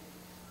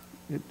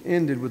 It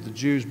ended with the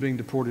Jews being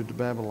deported to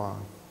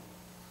Babylon.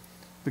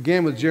 It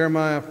began with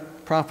Jeremiah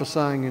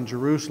prophesying in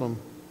Jerusalem.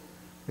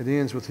 It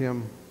ends with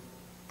him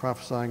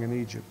prophesying in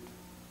Egypt.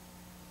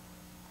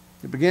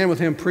 It began with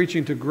him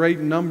preaching to great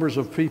numbers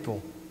of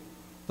people,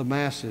 the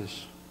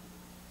masses.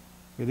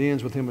 It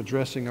ends with him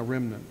addressing a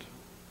remnant.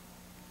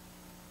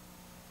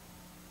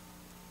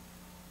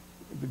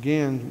 It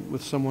began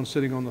with someone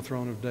sitting on the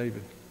throne of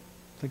David.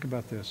 Think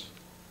about this.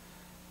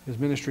 His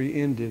ministry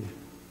ended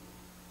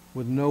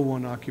with no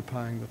one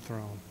occupying the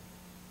throne,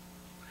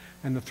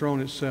 and the throne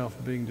itself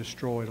being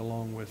destroyed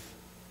along with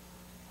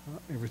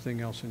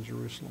everything else in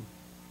Jerusalem.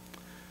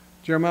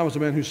 Jeremiah was a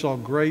man who saw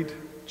great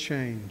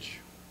change.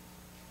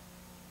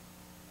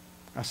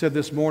 I said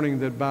this morning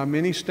that by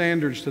many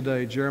standards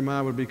today,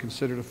 Jeremiah would be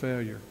considered a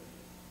failure.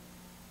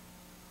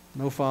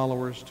 No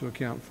followers to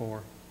account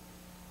for.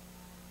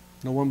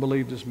 No one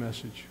believed his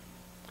message.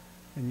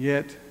 And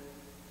yet,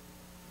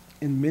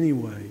 in many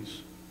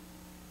ways,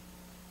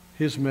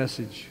 his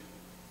message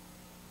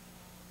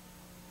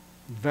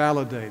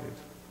validated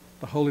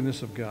the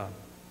holiness of God,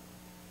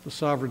 the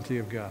sovereignty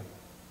of God,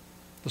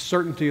 the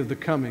certainty of the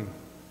coming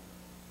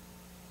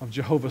of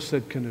Jehovah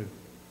Tsidkenu,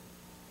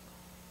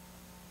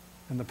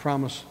 and the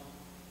promise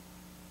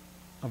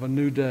of a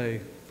new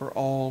day for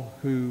all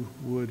who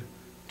would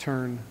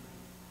turn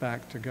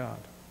back to God.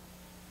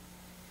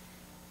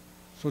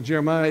 So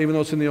Jeremiah, even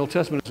though it's in the Old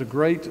Testament, is a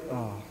great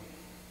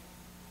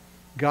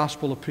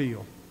gospel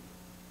appeal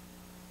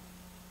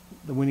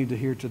that we need to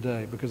hear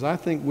today, because I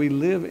think we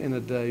live in a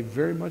day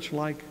very much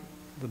like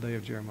the day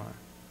of Jeremiah.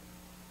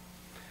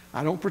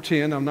 I don't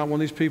pretend. I'm not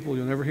one of these people.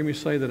 You'll never hear me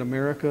say that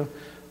America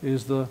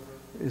is the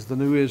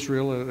new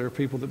Israel. There are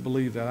people that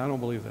believe that. I don't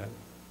believe that.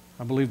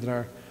 I believe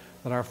that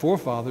our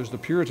forefathers, the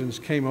Puritans,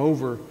 came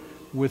over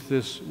with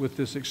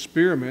this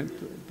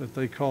experiment that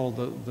they call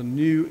the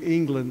New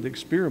England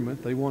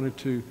experiment. They wanted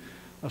to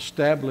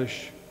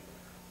establish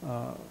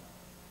a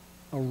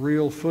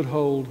real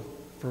foothold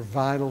for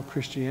vital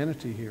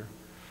Christianity here.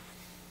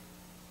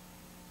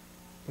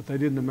 But they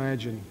didn't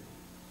imagine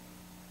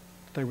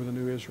that they were the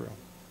new Israel.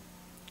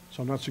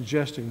 So I'm not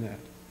suggesting that.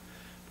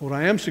 But what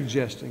I am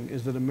suggesting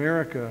is that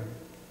America,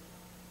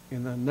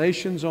 in the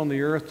nations on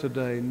the earth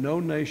today, no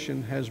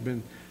nation has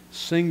been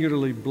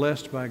singularly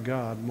blessed by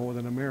God more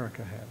than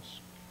America has.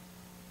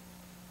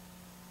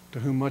 To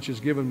whom much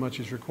is given, much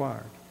is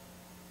required.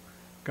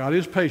 God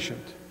is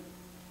patient,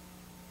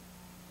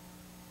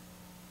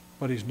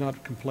 but He's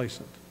not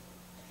complacent.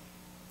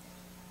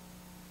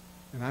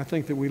 And I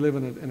think that we live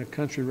in a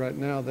country right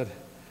now that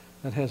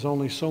has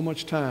only so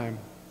much time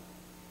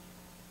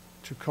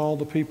to call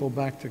the people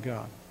back to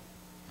God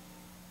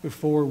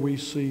before we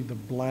see the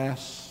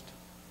blast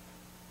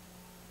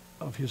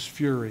of his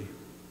fury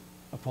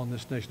upon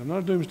this nation. I'm not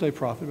a doomsday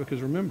prophet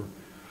because remember,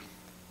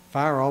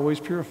 fire always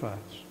purifies.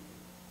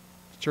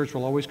 The church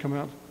will always come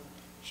out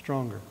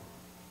stronger.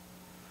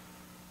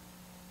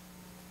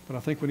 But I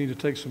think we need to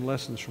take some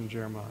lessons from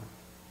Jeremiah.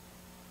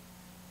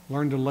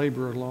 Learn to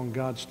labor along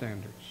God's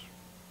standards.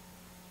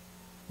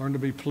 Learn to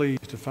be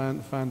pleased, to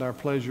find our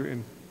pleasure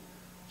in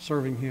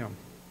serving him,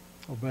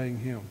 obeying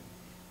him,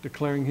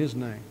 declaring his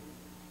name.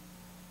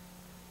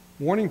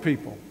 Warning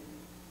people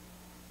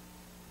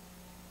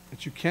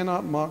that you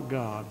cannot mock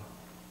God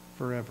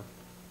forever.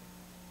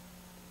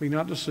 Be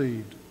not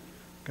deceived.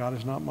 God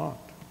is not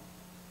mocked.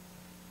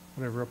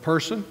 Whatever a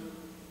person,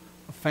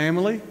 a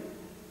family,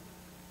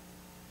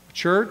 a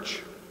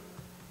church,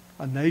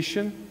 a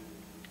nation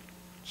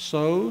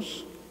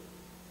sows,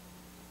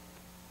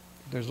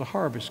 there's a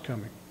harvest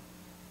coming.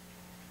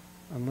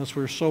 Unless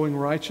we're sowing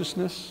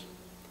righteousness,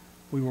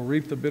 we will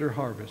reap the bitter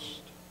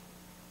harvest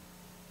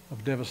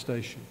of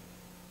devastation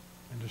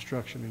and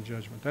destruction and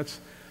judgment. That's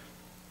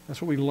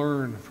what we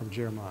learn from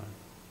Jeremiah.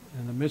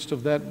 In the midst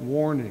of that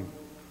warning,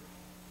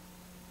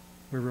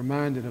 we're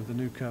reminded of the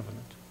new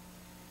covenant.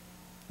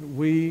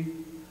 We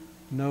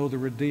know the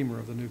Redeemer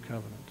of the new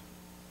covenant.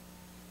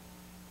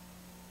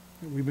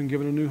 We've been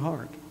given a new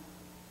heart.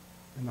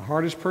 And the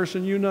hardest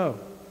person you know,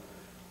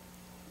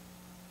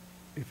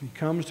 if he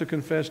comes to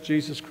confess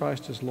Jesus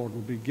Christ as Lord,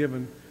 will be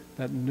given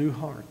that new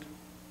heart.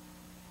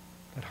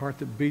 That heart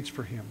that beats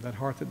for him. That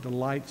heart that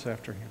delights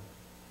after him.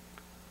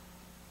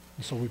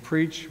 And so we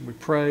preach, we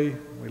pray,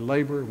 we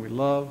labor, we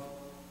love.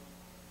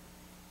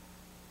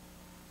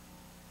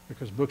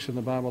 Because books in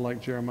the Bible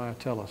like Jeremiah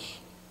tell us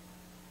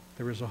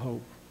there is a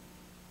hope.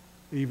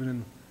 Even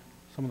in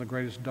some of the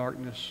greatest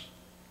darkness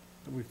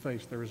that we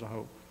face, there is a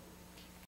hope.